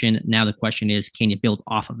direction. Now the question is, can you build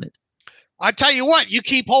off of it? I tell you what, you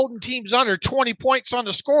keep holding teams under 20 points on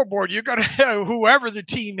the scoreboard, you're going to have whoever the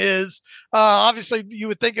team is. Obviously, you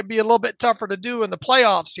would think it'd be a little bit tougher to do in the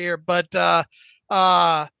playoffs here, but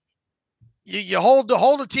you hold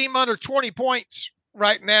a team under 20 points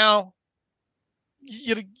right now.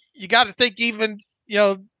 You got to think even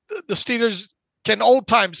the Steelers. Can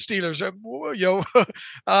old-time Steelers,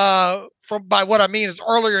 from by what I mean is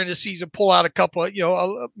earlier in the season, pull out a couple of,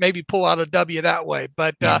 maybe pull out a W that way.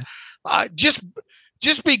 But just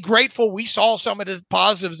be grateful we saw some of the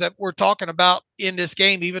positives that we're talking about in this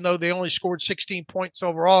game, even though they only scored 16 points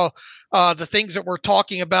overall. The things that we're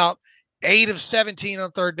talking about, 8 of 17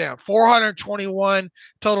 on third down, 421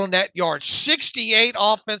 total net yards, 68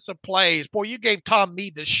 offensive plays. Boy, you gave Tom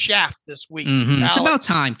Meade the shaft this week. It's about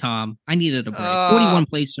time, Tom. I needed a break. 41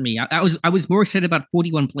 plays for me. I was more excited about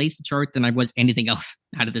 41 plays to chart than I was anything else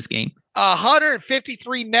out of this game.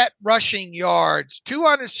 153 net rushing yards,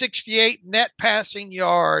 268 net passing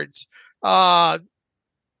yards.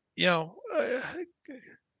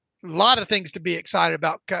 A lot of things to be excited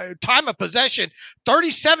about. Time of possession,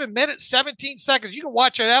 37 minutes, 17 seconds. You can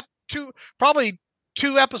watch it up to probably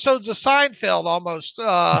 2 episodes of Seinfeld almost with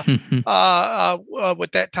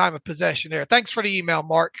that time of possession there. Thanks for the email,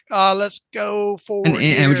 Mark. Let's go forward.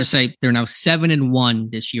 And I would just say they're now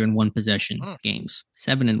 7-1 this year in one possession games.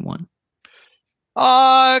 7-1.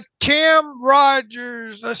 Cam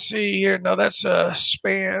Rogers, let's see here. No, that's a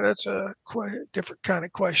span. That's a different kind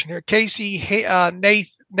of question here. Casey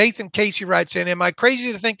Nathan Casey writes in, am I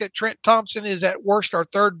crazy to think that Trent Thompson is at worst our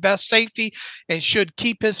third best safety and should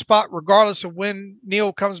keep his spot regardless of when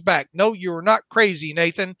Neal comes back? No, you're not crazy,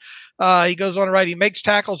 Nathan. He goes on to write, he makes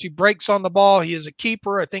tackles, he breaks on the ball, he is a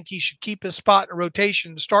keeper. I think he should keep his spot in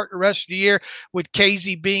rotation to start the rest of the year with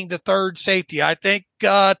Casey being the third safety. I think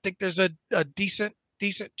there's a decent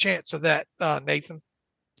chance of that, Nathan.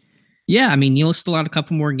 Yeah, I mean, Neal's still out a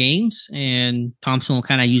couple more games, and Thompson will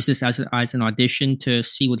kind of use this as an audition to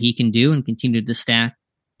see what he can do and continue to stack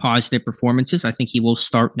positive performances. I think he will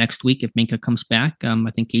start next week if Minka comes back.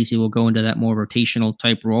 I think Casey will go into that more rotational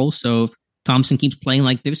type role. So if Thompson keeps playing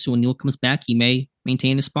like this, so when Neal comes back, he may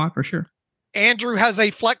maintain his spot for sure. Andrew has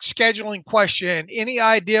a flex scheduling question. Any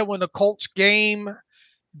idea when the Colts game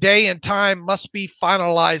day and time must be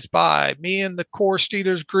finalized by? Me and the core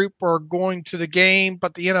Steelers group are going to the game,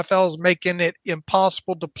 but the NFL is making it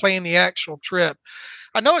impossible to plan the actual trip.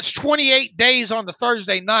 I know it's 28 days on the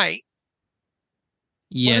Thursday night.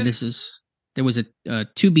 Yeah, there was a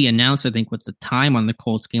to be announced, I think, with the time on the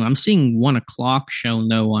Colts game. I'm seeing 1:00 shown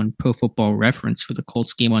though on Pro Football Reference for the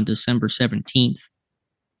Colts game on December 17th.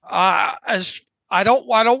 As I don't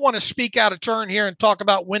want to speak out of turn here and talk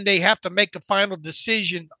about when they have to make a final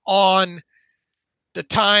decision on the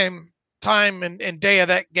time and day of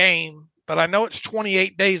that game, but I know it's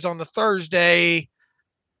 28 days on the Thursday.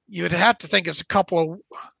 You would have to think it's a couple of,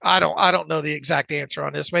 I don't know the exact answer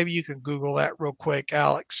on this. Maybe you can Google that real quick,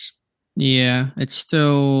 Alex. Yeah, it's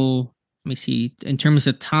still, let me see. In terms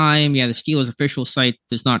of time, yeah, the Steelers official site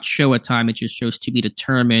does not show a time. It just shows to be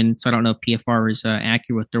determined. So I don't know if PFR is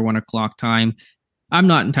accurate with their 1:00 time. I'm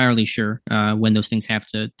not entirely sure when those things have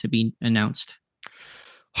to be announced.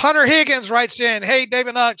 Hunter Higgins writes in, hey,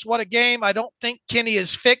 David Knox, what a game. I don't think Kenny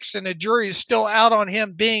is fixed and the jury is still out on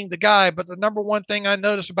him being the guy. But the number one thing I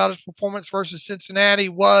noticed about his performance versus Cincinnati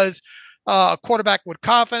was a quarterback with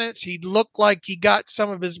confidence. He looked like he got some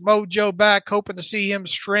of his mojo back, hoping to see him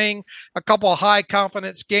string a couple of high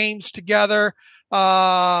confidence games together.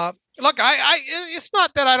 Look, it's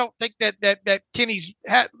not that I don't think that Kenny's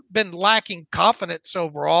been lacking confidence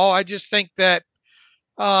overall. I just think that,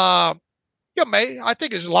 I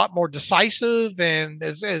think is a lot more decisive. And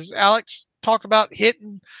as Alex talked about,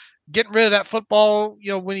 getting rid of that football,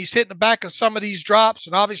 when he's hitting the back of some of these drops,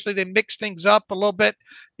 and obviously they mix things up a little bit,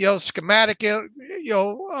 schematic,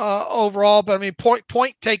 overall. But I mean,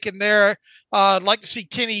 point taken there. I'd like to see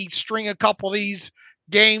Kenny string a couple of these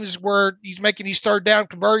games where he's making these third down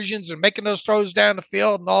conversions and making those throws down the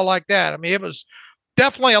field and all like that. I mean, it was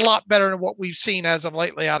definitely a lot better than what we've seen as of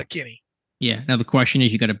lately out of Kenny. Yeah. Now the question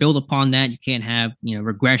is, you got to build upon that. You can't have,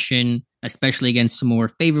 regression, especially against some more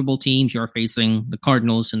favorable teams. You're facing the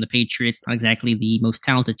Cardinals and the Patriots, not exactly the most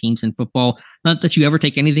talented teams in football. Not that you ever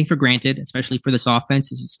take anything for granted, especially for this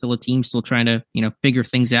offense. It's still a team still trying to, figure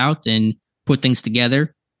things out and put things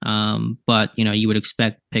together. But you would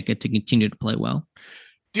expect Pickett to continue to play well.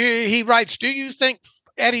 He writes, do you think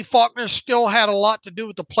Eddie Faulkner still had a lot to do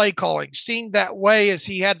with the play calling? Seemed that way as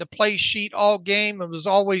he had the play sheet all game and was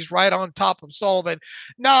always right on top of Sullivan.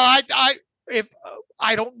 No,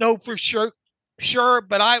 I don't know for sure,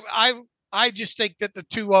 but I just think that the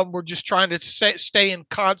two of them were just trying to stay in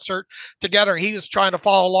concert together. He was trying to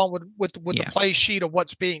follow along with the play sheet of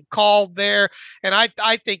what's being called there. And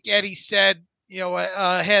I think Eddie said,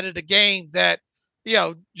 ahead of the game that,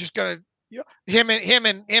 just going to, him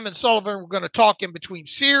and Sullivan were going to talk in between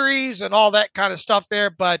series and all that kind of stuff there.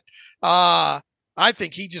 But I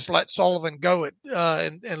think he just let Sullivan go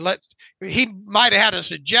and he might have had a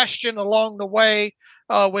suggestion along the way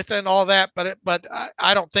within all that. But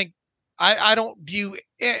I don't think I don't view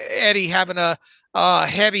Eddie having a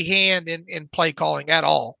heavy hand in play calling at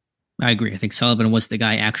all. I agree. I think Sullivan was the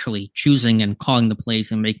guy actually choosing and calling the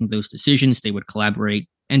plays and making those decisions. They would collaborate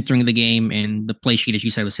entering the game, and the play sheet, as you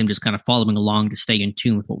said, was him just kind of following along to stay in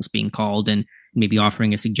tune with what was being called and maybe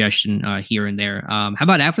offering a suggestion here and there. How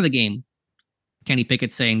about after the game? Kenny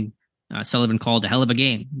Pickett saying Sullivan called a hell of a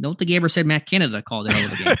game. Don't think he ever said Matt Canada called a hell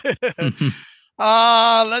of a game.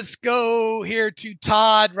 Let's go here to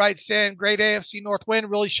Todd writes in, great AFC North win.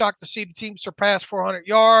 Really shocked to see the team surpass 400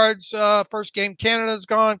 yards. First game Canada's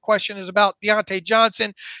gone. Question is about Diontae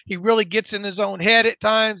Johnson. He really gets in his own head at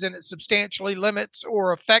times, and it substantially limits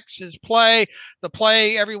or affects his play. The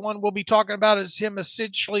play everyone will be talking about is him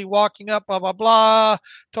essentially walking up, blah, blah, blah,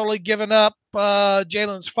 totally giving up.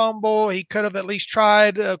 Jalen's fumble. He could have at least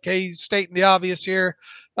tried. Okay, he's stating the obvious here.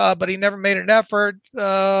 But he never made an effort.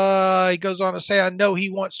 He goes on to say, I know he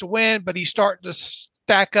wants to win, but he's starting to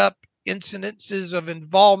stack up incidences of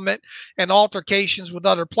involvement and altercations with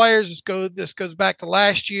other players. This goes back to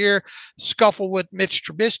last year, scuffle with Mitch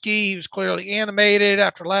Trubisky. He was clearly animated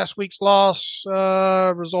after last week's loss,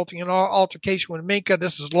 resulting in altercation with Minka.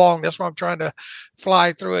 This is long. That's why I'm trying to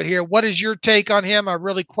fly through it here. What is your take on him? I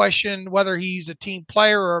really question whether he's a team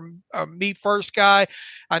player or a me first guy.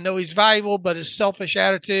 I know he's valuable, but his selfish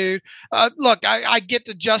attitude. Look, I get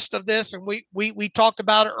the gist of this, and we talked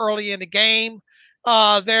about it early in the game.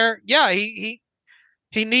 He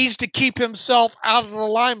needs to keep himself out of the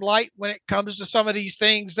limelight when it comes to some of these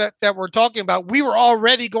things that we're talking about. We were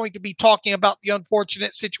already going to be talking about the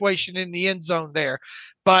unfortunate situation in the end zone there,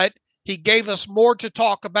 but he gave us more to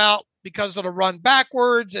talk about because of the run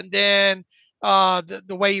backwards, and then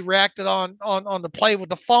the way he reacted on the play with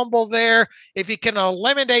the fumble there. If he can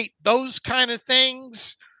eliminate those kind of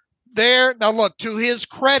things there. Now, look, to his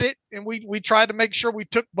credit, and we tried to make sure we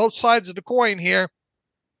took both sides of the coin here,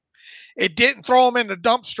 it didn't throw him in the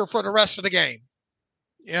dumpster for the rest of the game.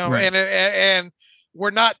 Right. And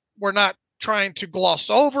we're not trying to gloss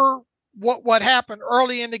over what happened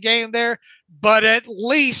early in the game there, but at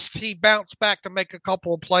least he bounced back to make a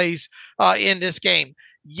couple of plays in this game.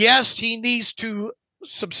 Yes, he needs to,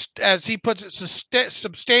 as he puts it,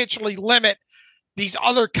 substantially limit these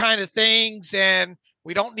other kind of things, and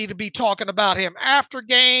we don't need to be talking about him after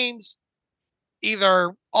games,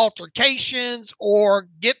 either altercations or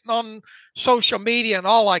getting on social media and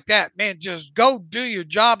all like that. Man, just go do your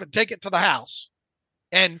job and take it to the house,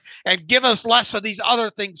 and give us less of these other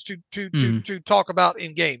things to talk about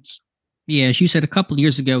in games. Yeah, as you said a couple of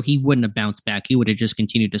years ago, he wouldn't have bounced back. He would have just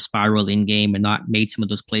continued to spiral in game and not made some of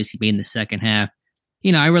those plays he made in the second half.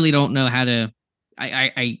 I really don't know how to.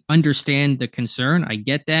 I understand the concern. I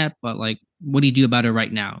get that, but like, what do you do about it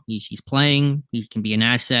right now? He's playing. He can be an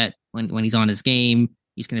asset when he's on his game.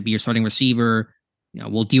 He's going to be your starting receiver.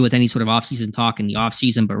 We'll deal with any sort of offseason talk in the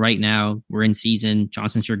offseason, but right now we're in season.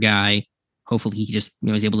 Johnson's your guy. Hopefully he just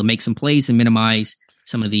is able to make some plays and minimize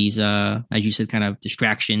some of these, as you said, kind of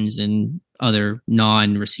distractions and other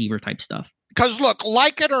non-receiver type stuff. Because look,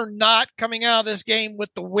 like it or not, coming out of this game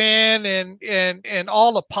with the win and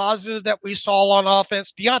all the positive that we saw on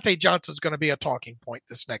offense, Diontae Johnson's going to be a talking point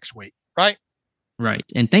this next week, right? Right.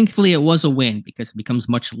 And thankfully it was a win, because it becomes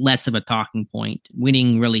much less of a talking point.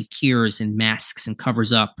 Winning really cures and masks and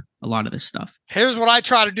covers up a lot of this stuff. Here's what I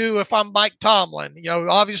try to do if I'm Mike Tomlin.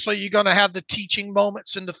 Obviously you're going to have the teaching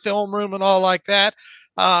moments in the film room and all like that.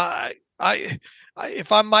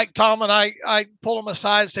 If I'm Mike Tomlin, I pull them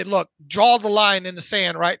aside and say, look, draw the line in the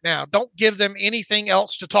sand right now. Don't give them anything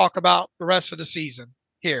else to talk about the rest of the season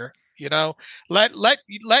here. Let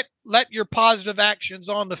your positive actions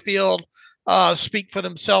on the field speak for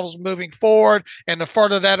themselves moving forward. And the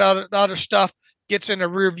further that other stuff gets in the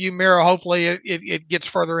rearview mirror, hopefully it gets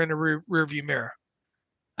further in the rearview mirror.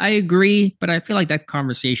 I agree, but I feel like that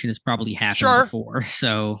conversation has probably happened before.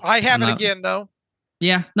 So I haven't again, though.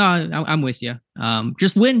 Yeah, no, I'm with you.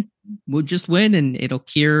 Just win. We'll just win, and it'll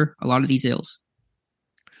cure a lot of these ills.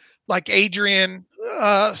 Like Adrian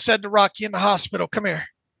said to Rocky in the hospital, come here.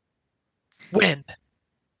 Win.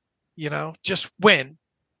 Just win.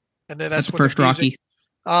 And then that's the first Rocky.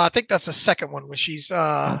 I think that's the second one when she's.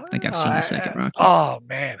 I think I've seen the second Rocky. Oh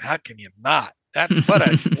man, how can you not? That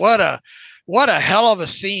what a hell of a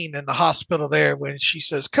scene in the hospital there when she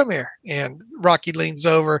says, "Come here," and Rocky leans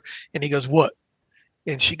over and he goes, "What?"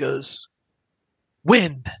 And she goes,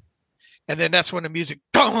 "Win." And then that's when the music,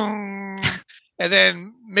 dong, and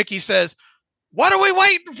then Mickey says, "What are we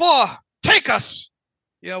waiting for? Take us."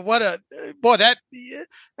 You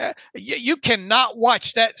cannot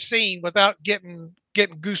watch that scene without getting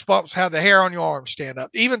goosebumps, have the hair on your arm stand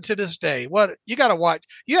up. Even to this day, what you got to watch.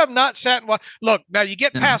 You have not sat and watched. Look, now you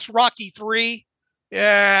get past Rocky 3.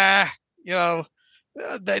 Yeah,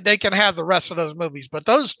 they can have the rest of those movies, but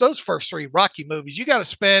those first 3 Rocky movies, you got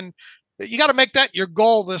to make that your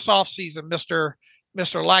goal this offseason, Mr.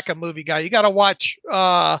 Lacka movie guy. You got to watch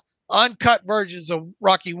uncut versions of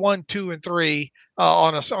Rocky 1, 2, and 3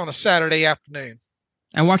 on a Saturday afternoon.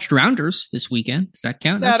 I watched Rounders this weekend. Does that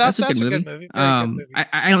count? Yeah, that's a good movie. Very good movie.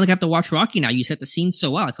 I don't have to watch Rocky now. You set the scene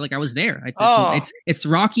so well. I feel like I was there. It's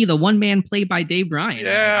Rocky, the one man played by Dave Bryan.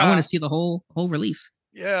 Yeah. I want to see the whole release.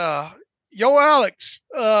 Yeah. Yo, Alex.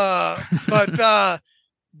 But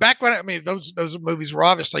back when those movies were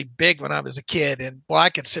obviously big when I was a kid, and I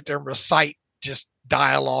could sit there and recite just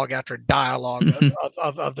dialogue after dialogue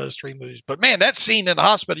of those 3 movies. But man, that scene in the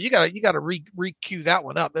hospital, you got to re-cue that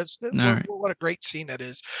one up. What a great scene that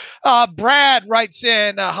is. Brad writes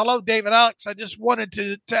in, hello, David, Alex. I just wanted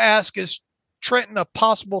to ask, is Trenton a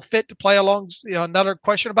possible fit to play along? Another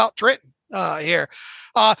question about Trenton. here.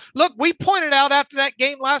 Look, we pointed out after that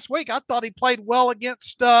game last week, I thought he played well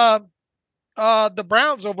against the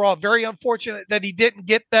Browns overall. Very unfortunate that he didn't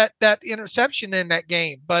get that interception in that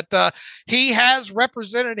game, but he has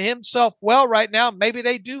represented himself well right now. Maybe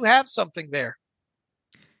they do have something there.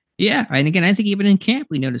 Yeah, and again, I think even in camp,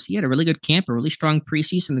 we noticed he had a really good camp, a really strong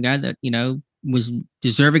preseason. The guy that was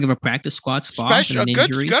deserving of a practice squad spot.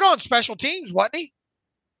 Good on special teams, wasn't he?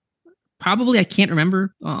 Probably, I can't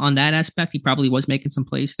remember on that aspect. He probably was making some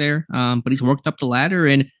plays there, but he's worked up the ladder,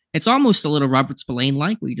 and it's almost a little Robert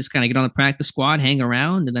Spillane-like, where you just kind of get on the practice squad, hang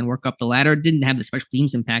around, and then work up the ladder. Didn't have the special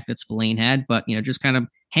teams impact that Spillane had, but just kind of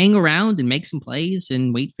hang around and make some plays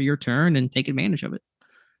and wait for your turn and take advantage of it.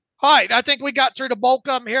 All right, I think we got through the bulk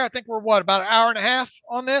of them here. I think we're about an hour and a half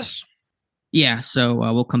on this? Yeah, so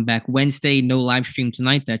we'll come back Wednesday. No live stream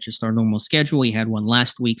tonight. That's just our normal schedule. We had one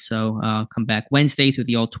last week, so come back Wednesday through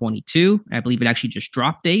the All-22. I believe it actually just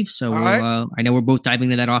dropped, Dave. So I know we're both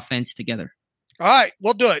diving into that offense together. All right,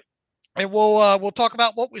 we'll do it. And we'll talk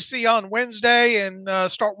about what we see on Wednesday and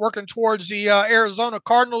start working towards the Arizona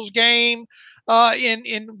Cardinals game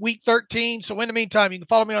in week 13. So in the meantime, you can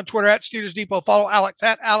follow me on Twitter at Steelers Depot. Follow Alex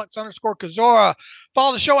at Alex_Kozora.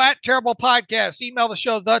 Follow the show at Terrible Podcast. Email the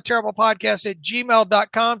show,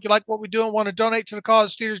 theterriblepodcast@gmail.com. If you like what we do and want to donate to the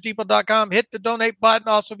cause, SteelersDepot.com. Hit the donate button.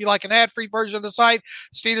 Also, if you like an ad-free version of the site,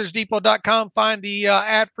 SteelersDepot.com. Find the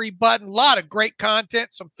ad-free button. A lot of great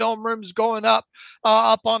content. Some film rooms going up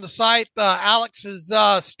on the site. Alex's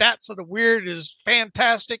stats of the weird is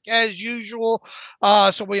fantastic as usual.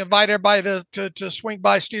 So we invite everybody to swing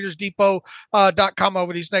by SteelersDepot.com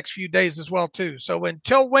over these next few days as well too. So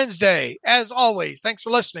until Wednesday, as always, thanks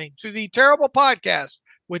for listening to the Terrible Podcast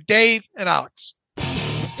with Dave and Alex.